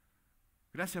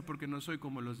 Gracias porque no soy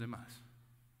como los demás.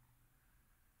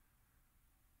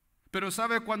 Pero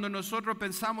sabe, cuando nosotros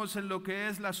pensamos en lo que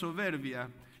es la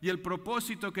soberbia y el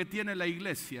propósito que tiene la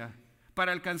iglesia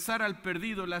para alcanzar al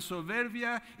perdido, la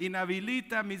soberbia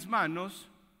inhabilita mis manos,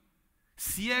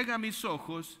 ciega mis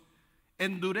ojos,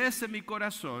 endurece mi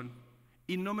corazón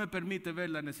y no me permite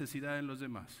ver la necesidad en los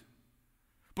demás.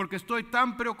 Porque estoy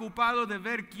tan preocupado de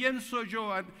ver quién soy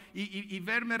yo y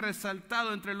verme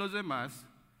resaltado entre los demás,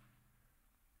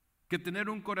 que tener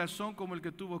un corazón como el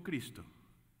que tuvo Cristo.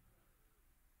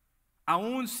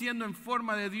 Aún siendo en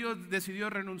forma de Dios, decidió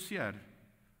renunciar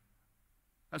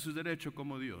a sus derechos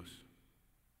como Dios.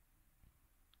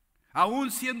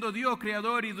 Aún siendo Dios,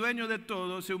 creador y dueño de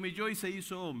todo, se humilló y se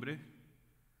hizo hombre.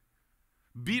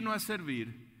 Vino a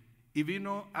servir y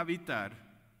vino a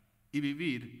habitar y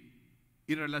vivir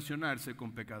y relacionarse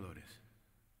con pecadores.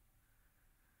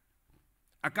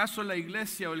 ¿Acaso la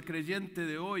iglesia o el creyente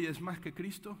de hoy es más que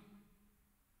Cristo?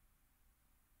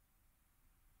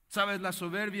 ¿Sabes? La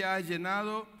soberbia ha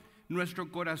llenado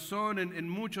nuestro corazón en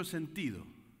muchos sentidos.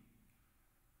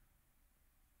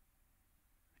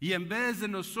 Y en vez de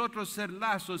nosotros ser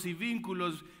lazos y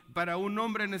vínculos para un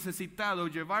hombre necesitado,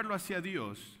 llevarlo hacia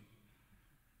Dios,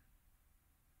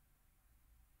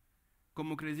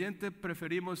 como creyentes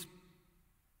preferimos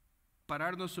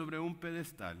pararnos sobre un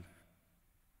pedestal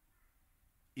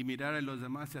y mirar a los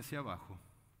demás hacia abajo,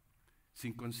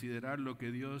 sin considerar lo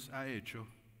que Dios ha hecho,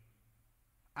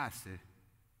 hace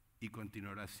y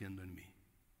continuará haciendo en mí.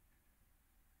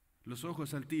 Los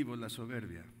ojos altivos, la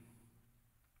soberbia.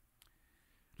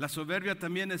 La soberbia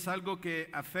también es algo que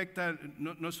afecta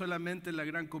no solamente la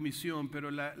gran comisión,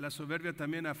 pero la soberbia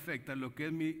también afecta lo que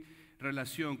es mi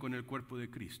relación con el cuerpo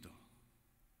de Cristo.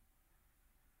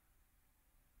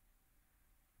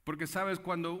 Porque sabes,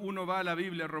 cuando uno va a la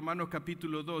Biblia, Romanos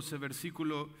capítulo 12,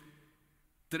 versículo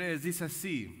 3, dice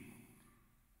así: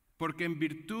 porque en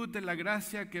virtud de la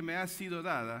gracia que me ha sido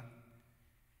dada,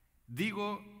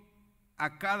 digo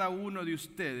a cada uno de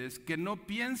ustedes que no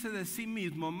piense de sí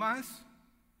mismo más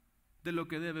de lo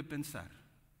que debe pensar.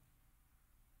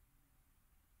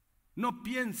 No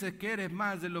pienses que eres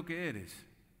más de lo que eres.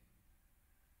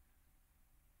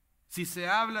 Si se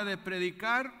habla de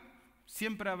predicar,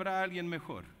 siempre habrá alguien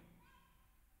mejor.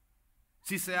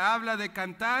 Si se habla de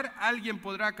cantar, alguien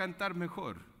podrá cantar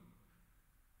mejor.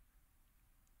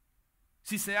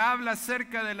 Si se habla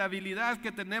acerca de la habilidad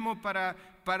que tenemos para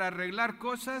arreglar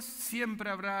cosas, siempre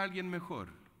habrá alguien mejor.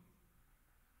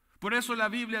 Por eso la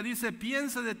Biblia dice,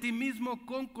 piensa de ti mismo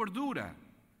con cordura.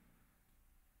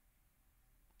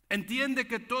 Entiende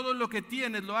que todo lo que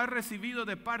tienes lo has recibido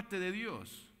de parte de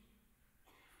Dios.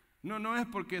 No es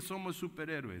porque somos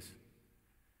superhéroes.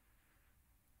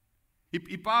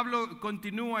 Y Pablo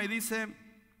continúa y dice,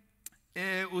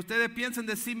 ustedes piensen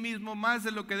de sí mismo más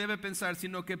de lo que debe pensar,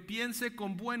 sino que piense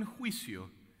con buen juicio,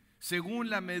 según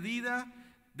la medida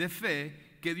de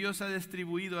fe que Dios ha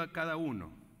distribuido a cada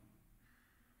uno.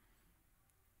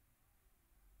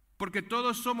 Porque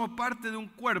todos somos parte de un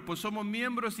cuerpo, somos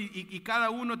miembros y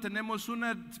cada uno tenemos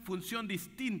una función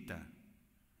distinta.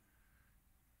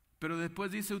 Pero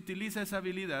después dice, utiliza esa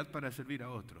habilidad para servir a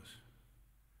otros.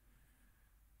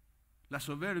 La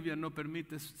soberbia no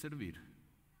permite servir.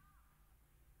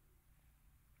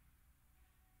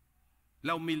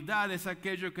 La humildad es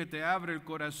aquello que te abre el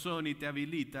corazón y te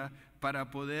habilita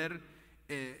para poder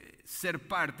ser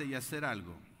parte y hacer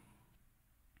algo.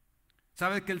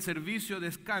 Sabes que el servicio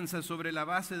descansa sobre la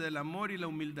base del amor y la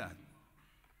humildad.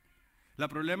 El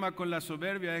problema con la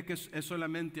soberbia es que es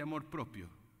solamente amor propio.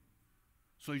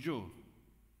 Soy yo.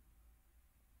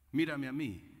 Mírame a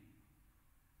mí.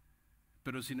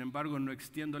 Pero sin embargo no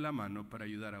extiendo la mano para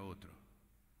ayudar a otro.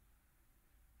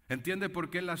 ¿Entiende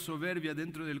por qué la soberbia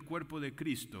dentro del cuerpo de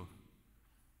Cristo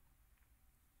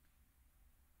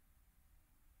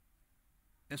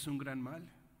es un gran mal?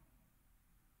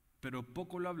 Pero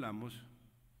poco lo hablamos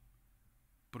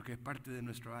porque es parte de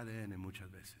nuestro ADN muchas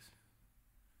veces.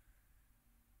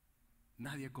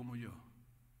 Nadie como yo.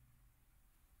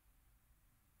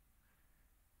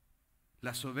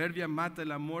 La soberbia mata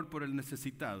el amor por el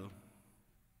necesitado,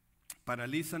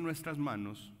 paraliza nuestras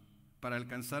manos para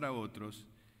alcanzar a otros,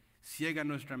 ciega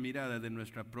nuestra mirada de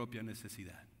nuestra propia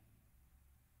necesidad.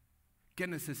 ¿Qué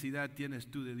necesidad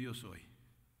tienes tú de Dios hoy?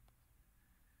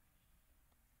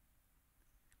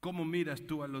 ¿Cómo miras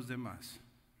tú a los demás?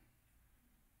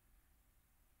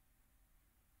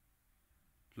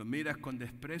 ¿Lo miras con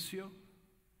desprecio?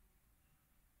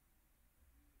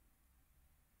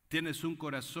 ¿Tienes un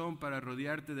corazón para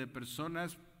rodearte de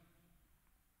personas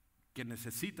que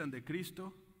necesitan de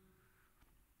Cristo?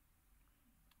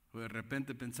 O de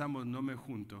repente pensamos, no me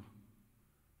junto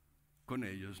con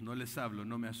ellos, no les hablo,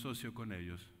 no me asocio con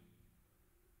ellos,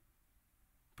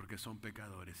 porque son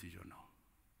pecadores y yo no.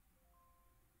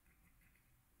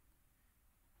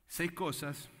 6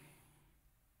 cosas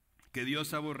que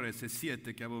Dios aborrece,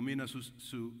 7 que abomina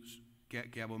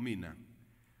que abomina: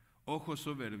 ojos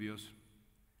soberbios,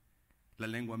 la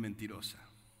lengua mentirosa.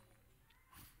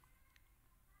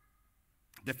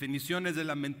 Definiciones de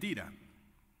la mentira: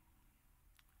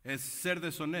 es ser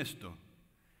deshonesto,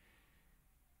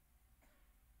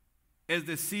 es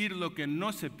decir lo que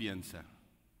no se piensa,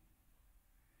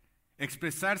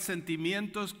 expresar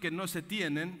sentimientos que no se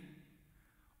tienen,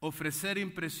 ofrecer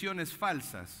impresiones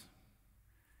falsas,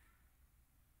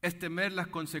 es temer las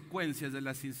consecuencias de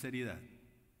la sinceridad.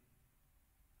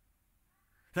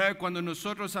 ¿Sabe? Cuando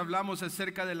nosotros hablamos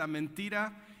acerca de la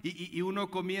mentira y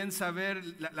uno comienza a ver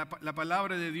la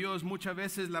palabra de Dios, muchas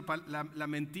veces la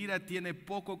mentira tiene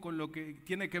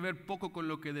que ver poco con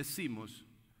lo que decimos,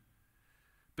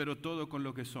 pero todo con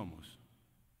lo que somos.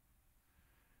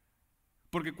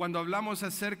 Porque cuando hablamos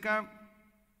acerca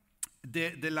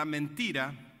de la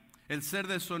mentira, el ser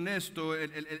deshonesto,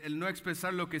 el no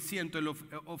expresar lo que siento, el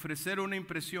ofrecer una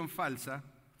impresión falsa,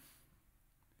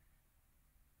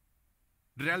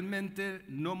 realmente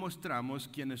no mostramos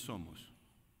quiénes somos.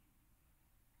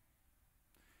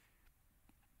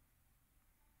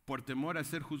 Por temor a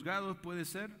ser juzgados, puede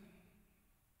ser.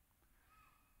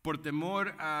 Por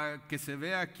temor a que se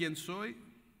vea quién soy.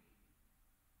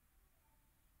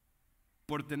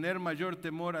 Por tener mayor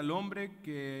temor al hombre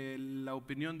que la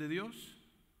opinión de Dios.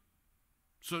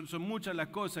 Son muchas las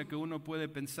cosas que uno puede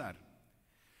pensar.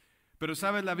 Pero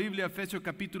 ¿sabes? La Biblia, Efesios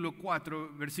capítulo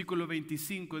 4, versículo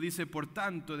 25, dice: por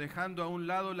tanto, dejando a un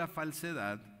lado la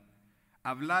falsedad,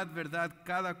 hablad verdad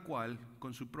cada cual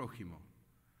con su prójimo,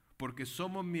 porque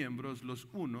somos miembros los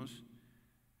unos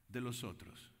de los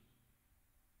otros.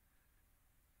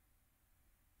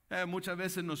 Muchas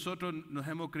veces nosotros nos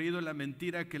hemos creído la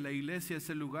mentira que la iglesia es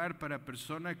el lugar para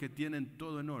personas que tienen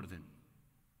todo en orden,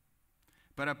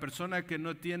 para personas que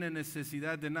no tienen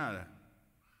necesidad de nada,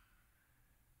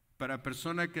 para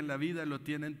personas que en la vida lo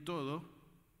tienen todo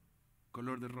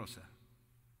color de rosa.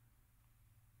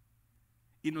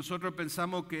 Y nosotros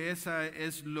pensamos que esa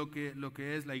es lo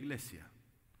que es la iglesia.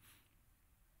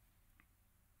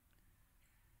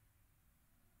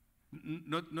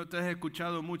 ¿No te has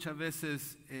escuchado muchas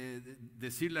veces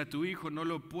decirle a tu hijo: no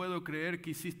lo puedo creer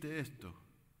que hiciste esto?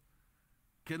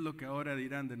 ¿Qué es lo que ahora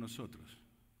dirán de nosotros?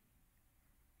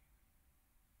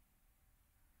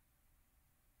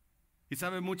 Y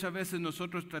sabe, muchas veces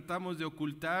nosotros tratamos de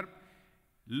ocultar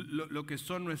lo que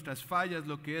son nuestras fallas,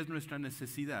 lo que es nuestra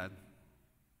necesidad,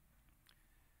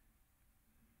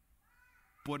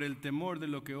 por el temor de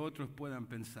lo que otros puedan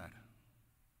pensar.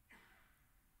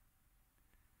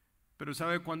 Pero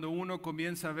sabe, cuando uno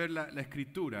comienza a ver la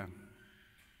Escritura,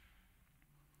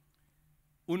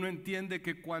 uno entiende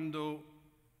que cuando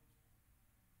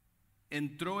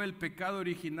entró el pecado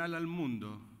original al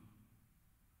mundo,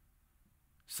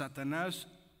 Satanás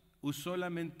usó la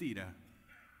mentira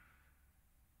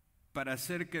para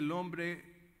hacer que el hombre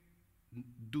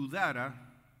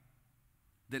dudara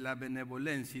de la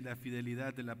benevolencia y la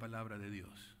fidelidad de la palabra de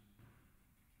Dios.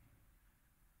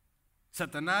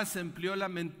 Satanás empleó la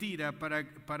mentira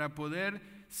para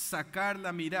poder sacar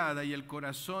la mirada y el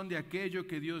corazón de aquello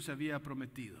que Dios había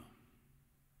prometido.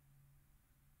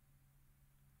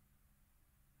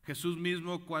 Jesús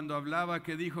mismo, cuando hablaba,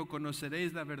 que dijo: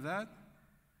 conoceréis la verdad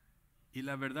y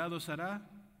la verdad os hará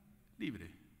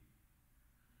libre.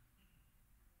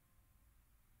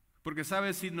 Porque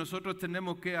sabes, si nosotros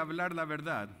tenemos que hablar la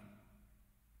verdad,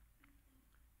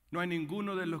 no hay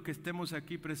ninguno de los que estemos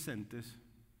aquí presentes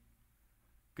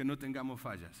que no tengamos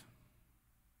fallas.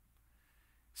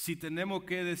 Si tenemos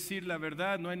que decir la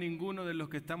verdad, no hay ninguno de los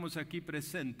que estamos aquí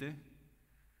presentes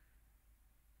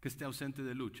que esté ausente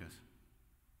de luchas.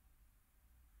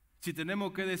 Si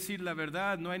tenemos que decir la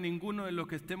verdad, no hay ninguno de los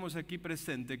que estemos aquí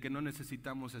presentes que no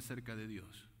necesitamos acerca de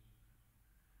Dios.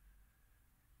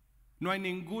 No hay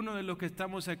ninguno de los que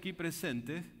estamos aquí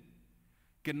presentes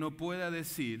que no pueda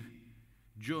decir: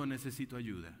 yo necesito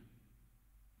ayuda.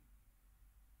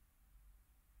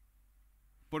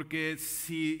 Porque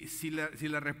si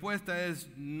la respuesta es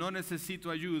no necesito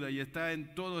ayuda y está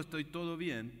en todo, estoy todo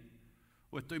bien,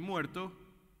 o estoy muerto,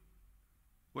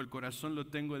 o el corazón lo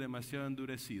tengo demasiado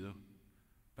endurecido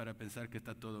para pensar que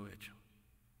está todo hecho.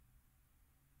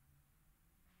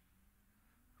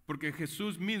 Porque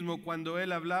Jesús mismo, cuando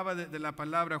Él hablaba de la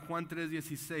palabra, Juan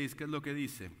 3:16, ¿qué es lo que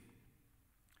dice?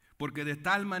 Porque de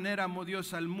tal manera amó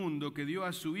Dios al mundo que dio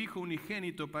a su Hijo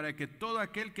unigénito para que todo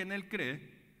aquel que en Él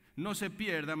cree no se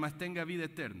pierda, mas tenga vida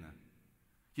eterna.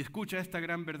 Y escucha esta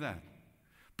gran verdad.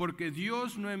 Porque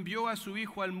Dios no envió a su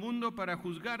Hijo al mundo para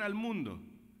juzgar al mundo,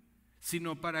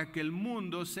 sino para que el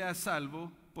mundo sea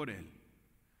salvo por Él.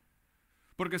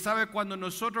 Porque sabe, cuando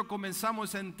nosotros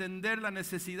comenzamos a entender la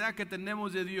necesidad que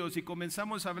tenemos de Dios y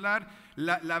comenzamos a hablar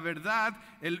la verdad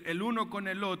el uno con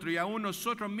el otro, y aún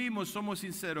nosotros mismos somos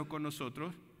sinceros con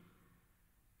nosotros,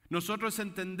 nosotros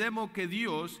entendemos que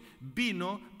Dios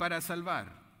vino para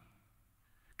salvar.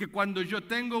 Que cuando yo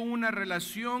tengo una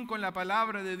relación con la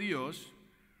palabra de Dios,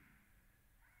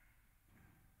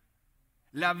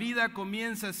 la vida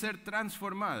comienza a ser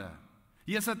transformada.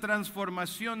 Y esa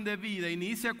transformación de vida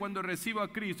inicia cuando recibo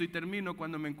a Cristo y termino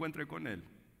cuando me encuentre con Él.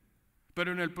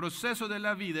 Pero en el proceso de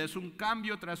la vida es un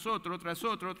cambio tras otro, tras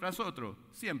otro, tras otro,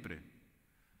 siempre.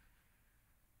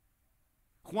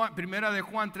 Primera de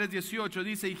Juan 3:18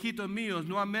 dice: hijitos míos,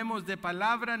 no amemos de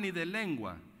palabra ni de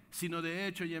lengua, sino de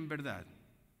hecho y en verdad.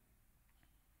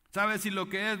 ¿Sabes? Si lo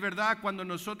que es verdad cuando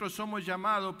nosotros somos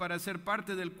llamados para ser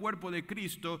parte del cuerpo de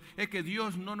Cristo es que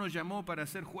Dios no nos llamó para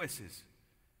ser jueces.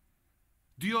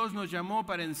 Dios nos llamó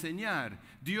para enseñar,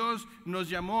 Dios nos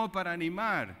llamó para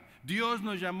animar, Dios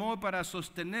nos llamó para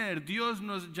sostener, Dios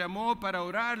nos llamó para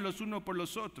orar los unos por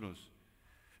los otros.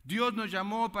 Dios nos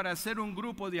llamó para ser un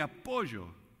grupo de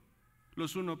apoyo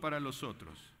los unos para los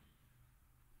otros.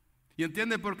 ¿Y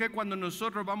entiende por qué cuando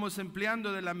nosotros vamos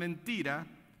empleando de la mentira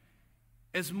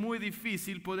es muy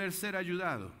difícil poder ser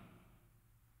ayudado?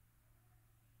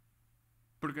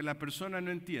 Porque la persona no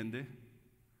entiende,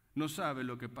 no sabe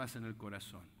lo que pasa en el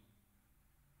corazón.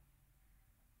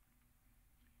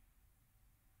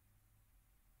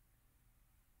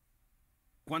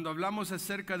 Cuando hablamos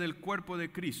acerca del cuerpo de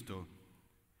Cristo,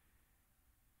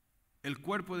 el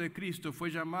cuerpo de Cristo fue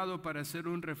llamado para ser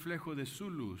un reflejo de su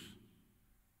luz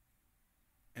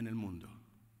en el mundo.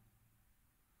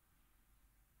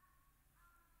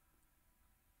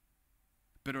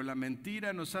 Pero la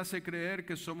mentira nos hace creer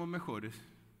que somos mejores.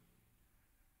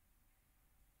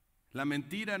 La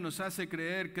mentira nos hace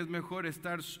creer que es mejor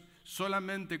estar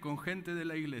solamente con gente de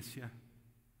la iglesia.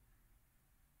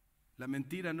 La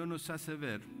mentira no nos hace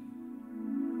ver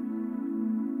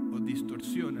o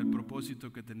distorsiona el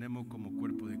propósito que tenemos como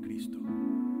cuerpo de Cristo.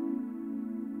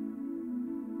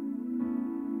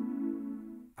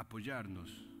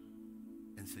 Apoyarnos,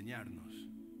 enseñarnos.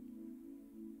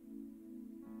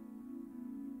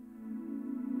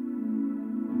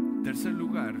 Tercer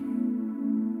lugar,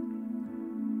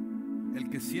 el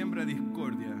que siembra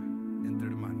discordia entre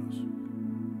hermanos.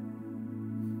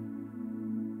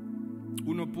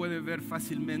 Uno puede ver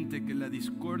fácilmente que la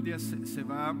discordia se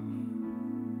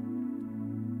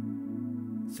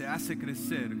hace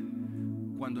crecer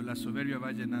cuando la soberbia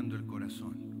va llenando el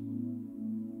corazón.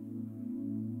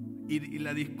 Y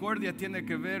la discordia tiene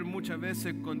que ver muchas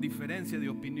veces con diferencia de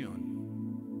opinión.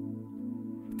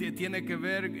 Tiene que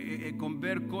ver con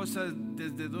ver cosas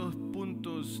desde dos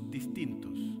puntos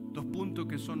distintos, dos puntos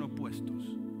que son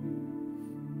opuestos.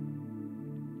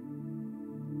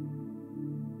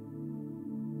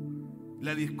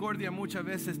 La discordia muchas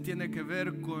veces tiene que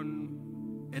ver con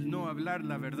el no hablar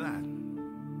la verdad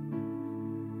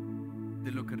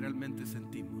de lo que realmente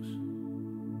sentimos.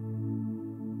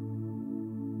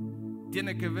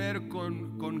 Tiene que ver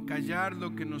con callar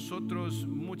lo que nosotros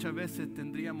muchas veces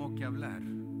tendríamos que hablar.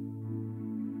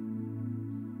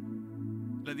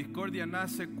 La discordia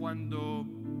nace cuando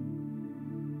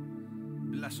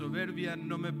la soberbia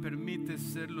no me permite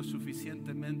ser lo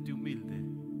suficientemente humilde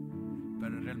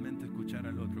para realmente escuchar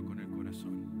al otro con el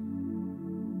corazón.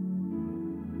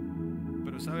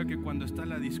 Pero sabe que cuando está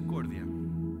la discordia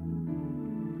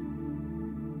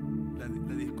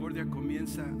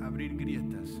comienza a abrir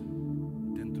grietas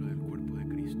dentro del cuerpo de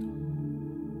Cristo.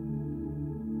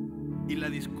 Y la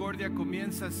discordia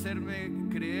comienza a hacerme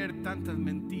creer tantas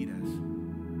mentiras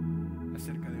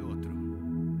acerca de otro.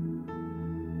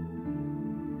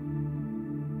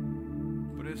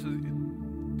 Por eso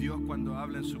Dios, cuando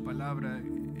habla en su palabra,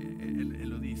 Él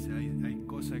lo dice, hay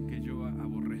cosas que yo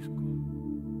aborrezco.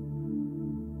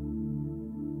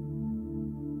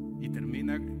 Y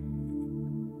termina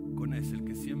con ese, el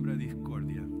que siembra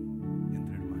discordia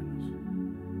entre hermanos.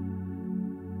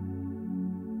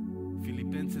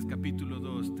 Filipenses capítulo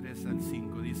 2, 3 al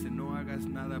 5 dice: no hagas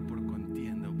nada por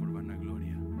contienda o por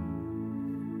vanagloria,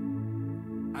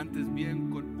 antes bien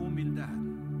con humildad,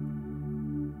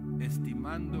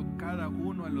 estimando cada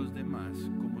uno a los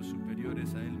demás como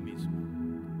superiores a él mismo,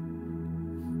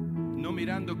 no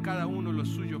mirando cada uno lo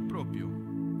suyo propio,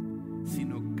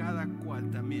 sino cada cual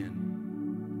también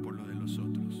por lo de los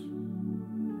otros.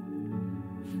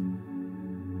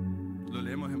 Lo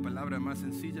leemos en palabras más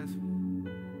sencillas.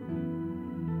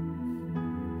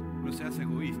 No seas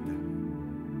egoísta.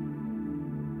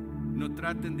 No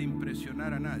traten de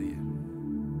impresionar a nadie.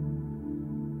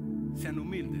 Sean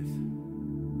humildes.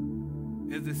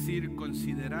 Es decir,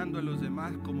 considerando a los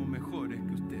demás como mejores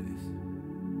que ustedes.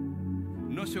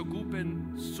 No se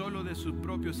ocupen solo de sus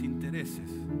propios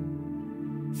intereses,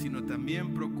 sino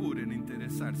también procuren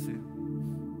interesarse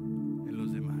en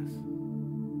los demás.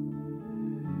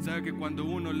 ¿Sabe que cuando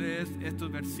uno lee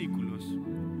estos versículos,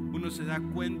 uno se da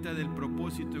cuenta del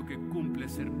propósito que cumple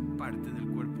ser parte del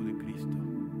cuerpo de Cristo?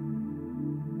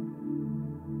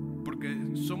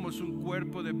 Porque somos un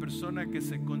cuerpo de personas que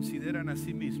se consideran a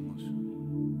sí mismos.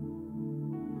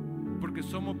 Porque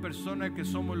somos personas que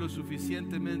somos lo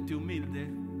suficientemente humildes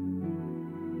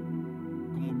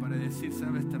como para decir,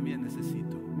 sabes, también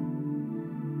necesito.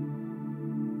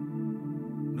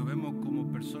 Nos vemos como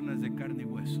personas de carne y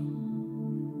hueso,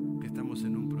 que estamos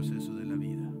en un proceso de la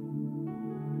vida.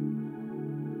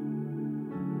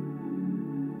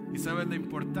 Y sabes, la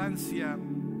importancia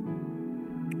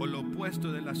o lo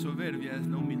opuesto de la soberbia es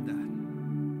la humildad.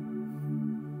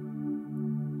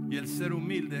 Y el ser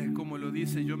humilde es como lo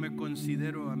dice: yo me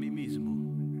considero a mí mismo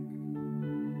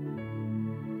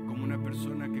como una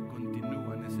persona que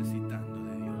continúa necesitando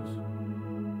de Dios.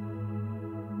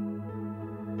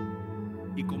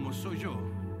 Y como soy yo,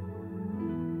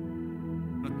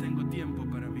 no tengo tiempo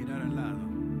para mirar al lado,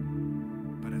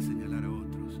 para señalar a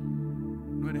otros.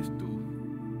 No eres tú,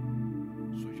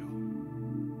 soy yo.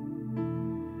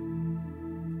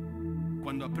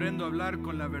 Cuando aprendo a hablar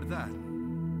con la verdad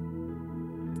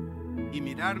y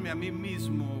mirarme a mí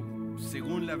mismo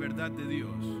según la verdad de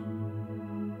Dios,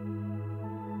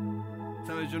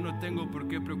 sabes, yo no tengo por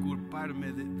qué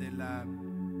preocuparme de la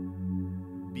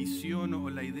visión o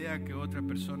la idea que otras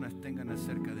personas tengan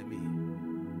acerca de mí,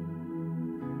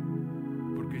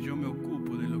 porque yo me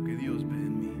ocupo de lo que Dios ve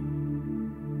en mí.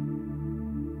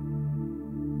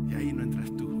 Y ahí no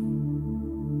entras tú,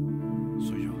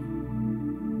 soy yo.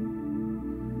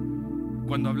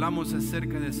 Cuando hablamos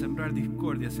acerca de sembrar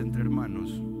discordias entre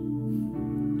hermanos,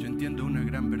 yo entiendo una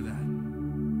gran verdad: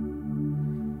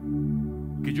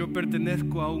 que yo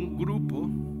pertenezco a un grupo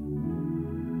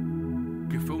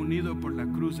que fue unido por la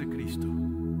cruz de Cristo,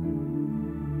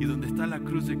 y donde está la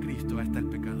cruz de Cristo está el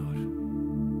pecador.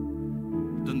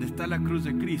 Donde está la cruz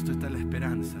de Cristo está la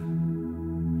esperanza.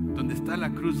 Donde está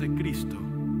la cruz de Cristo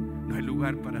no hay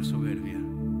lugar para soberbia,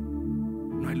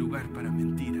 no hay lugar para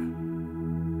mentira.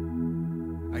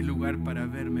 Hay lugar para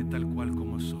verme tal cual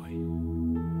como soy.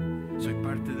 Soy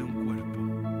parte de un cuerpo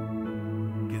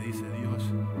que dice: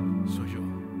 Dios, soy yo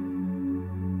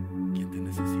quien te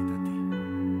necesita a ti,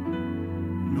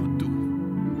 no tú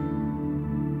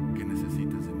que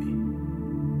necesitas de mí.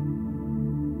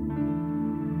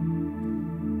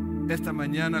 Esta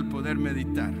mañana, al poder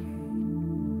meditar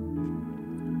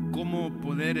cómo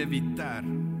poder evitar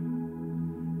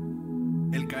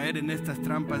el caer en estas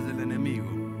trampas del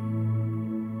enemigo,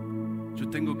 yo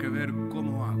tengo que ver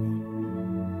cómo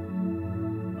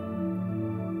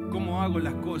hago hago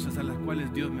las cosas a las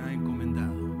cuales Dios me ha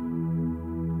encomendado.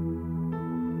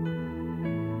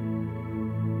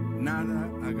 Nada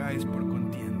hagáis por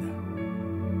contienda.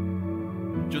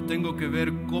 Yo tengo que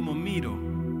ver cómo miro,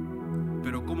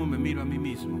 pero cómo me miro a mí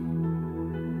mismo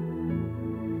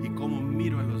y cómo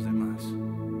miro a los demás.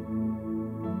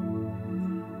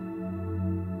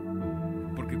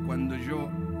 Porque cuando yo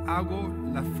hago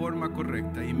la forma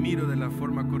correcta y miro de la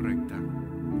forma correcta,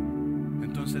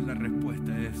 entonces la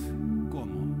respuesta es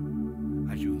 ¿cómo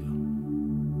ayudo?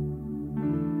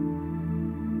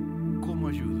 ¿Cómo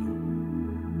ayudo?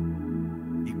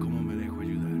 ¿Y cómo me dejo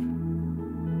ayudar?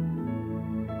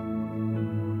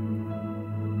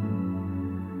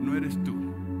 No eres tú,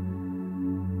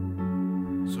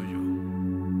 soy yo.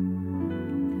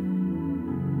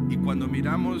 Y cuando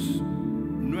miramos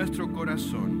nuestro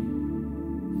corazón,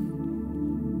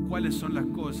 ¿cuáles son las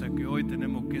cosas que hoy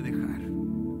tenemos que dejar?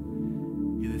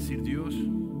 Y decir, Dios,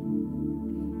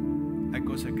 hay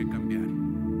cosas que cambiar.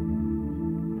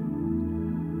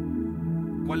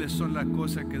 ¿Cuáles son las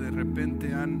cosas que de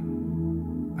repente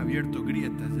han abierto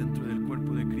grietas dentro del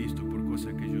cuerpo de Cristo por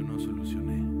cosas que yo no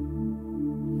solucioné?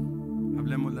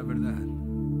 Hablemos la verdad.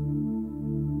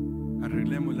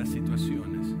 Arreglemos las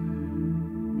situaciones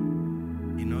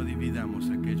y no dividamos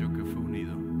aquello que fue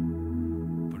unido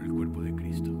por el cuerpo de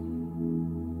Cristo.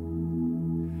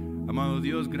 Amado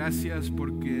Dios, gracias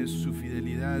porque su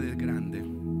fidelidad es grande,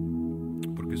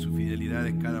 porque su fidelidad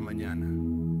es cada mañana.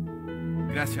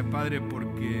 Gracias, Padre,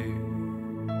 porque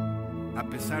a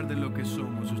pesar de lo que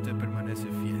somos, usted permanece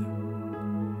fiel.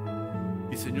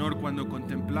 Y Señor, cuando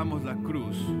contemplamos la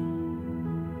cruz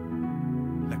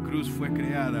fue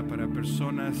creada para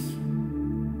personas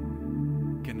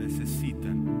que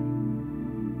necesitan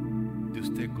de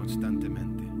usted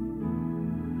constantemente.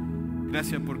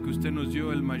 Gracias porque usted nos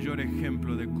dio el mayor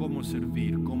ejemplo de cómo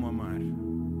servir, cómo amar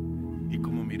y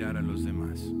cómo mirar a los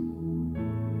demás.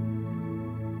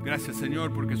 Gracias,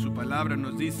 Señor, porque su palabra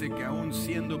nos dice que aún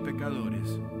siendo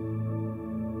pecadores,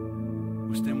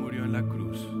 usted murió en la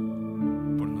cruz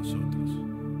por nosotros.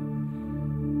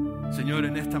 Señor,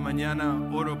 en esta mañana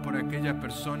oro por aquellas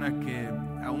personas que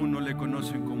aún no le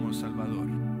conocen como Salvador.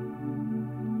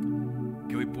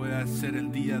 Que hoy pueda ser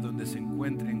el día donde se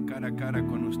encuentren cara a cara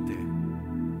con usted,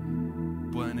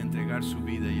 puedan entregar su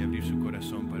vida y abrir su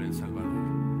corazón para el Salvador.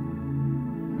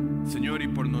 Señor, y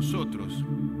por nosotros,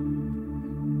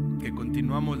 que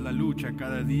continuamos la lucha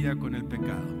cada día con el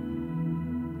pecado,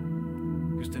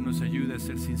 que usted nos ayude a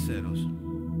ser sinceros.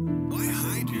 Why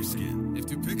hide your skin? If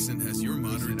Dupixent has your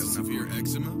moderate to severe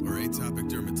eczema or atopic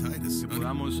dermatitis, Que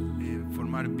podamos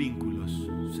formar vínculos,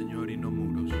 Señor, y no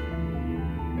muros. Y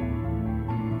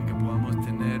que podamos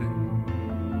tener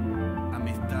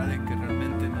amistades que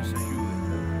realmente nos ayuden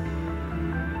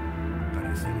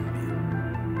para hacer el bien.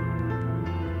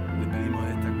 Le pedimos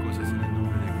estas cosas en el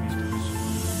nombre de Cristo Jesús.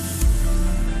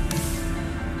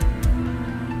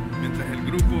 Mientras el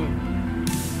grupo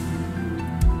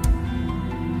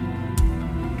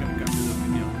cambia de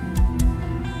opinión,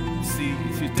 si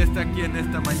usted está aquí en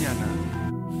esta mañana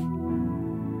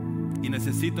y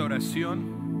necesita oración,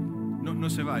 no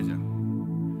se vaya.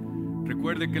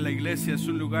 Recuerde que la iglesia es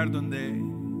un lugar donde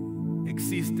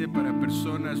existe para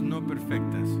personas no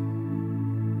perfectas,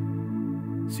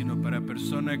 sino para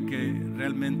personas que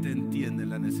realmente entienden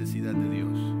la necesidad de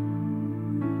Dios.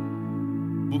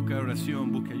 Busque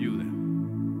oración, busque ayuda.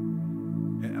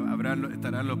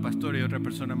 Estarán los pastores y otras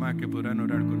personas más que podrán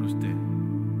orar con usted.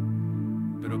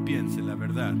 Pero piense la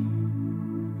verdad,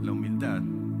 la humildad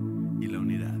y la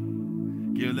unidad.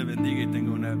 Que Dios le bendiga y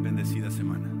tenga una bendecida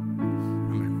semana.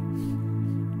 Amén.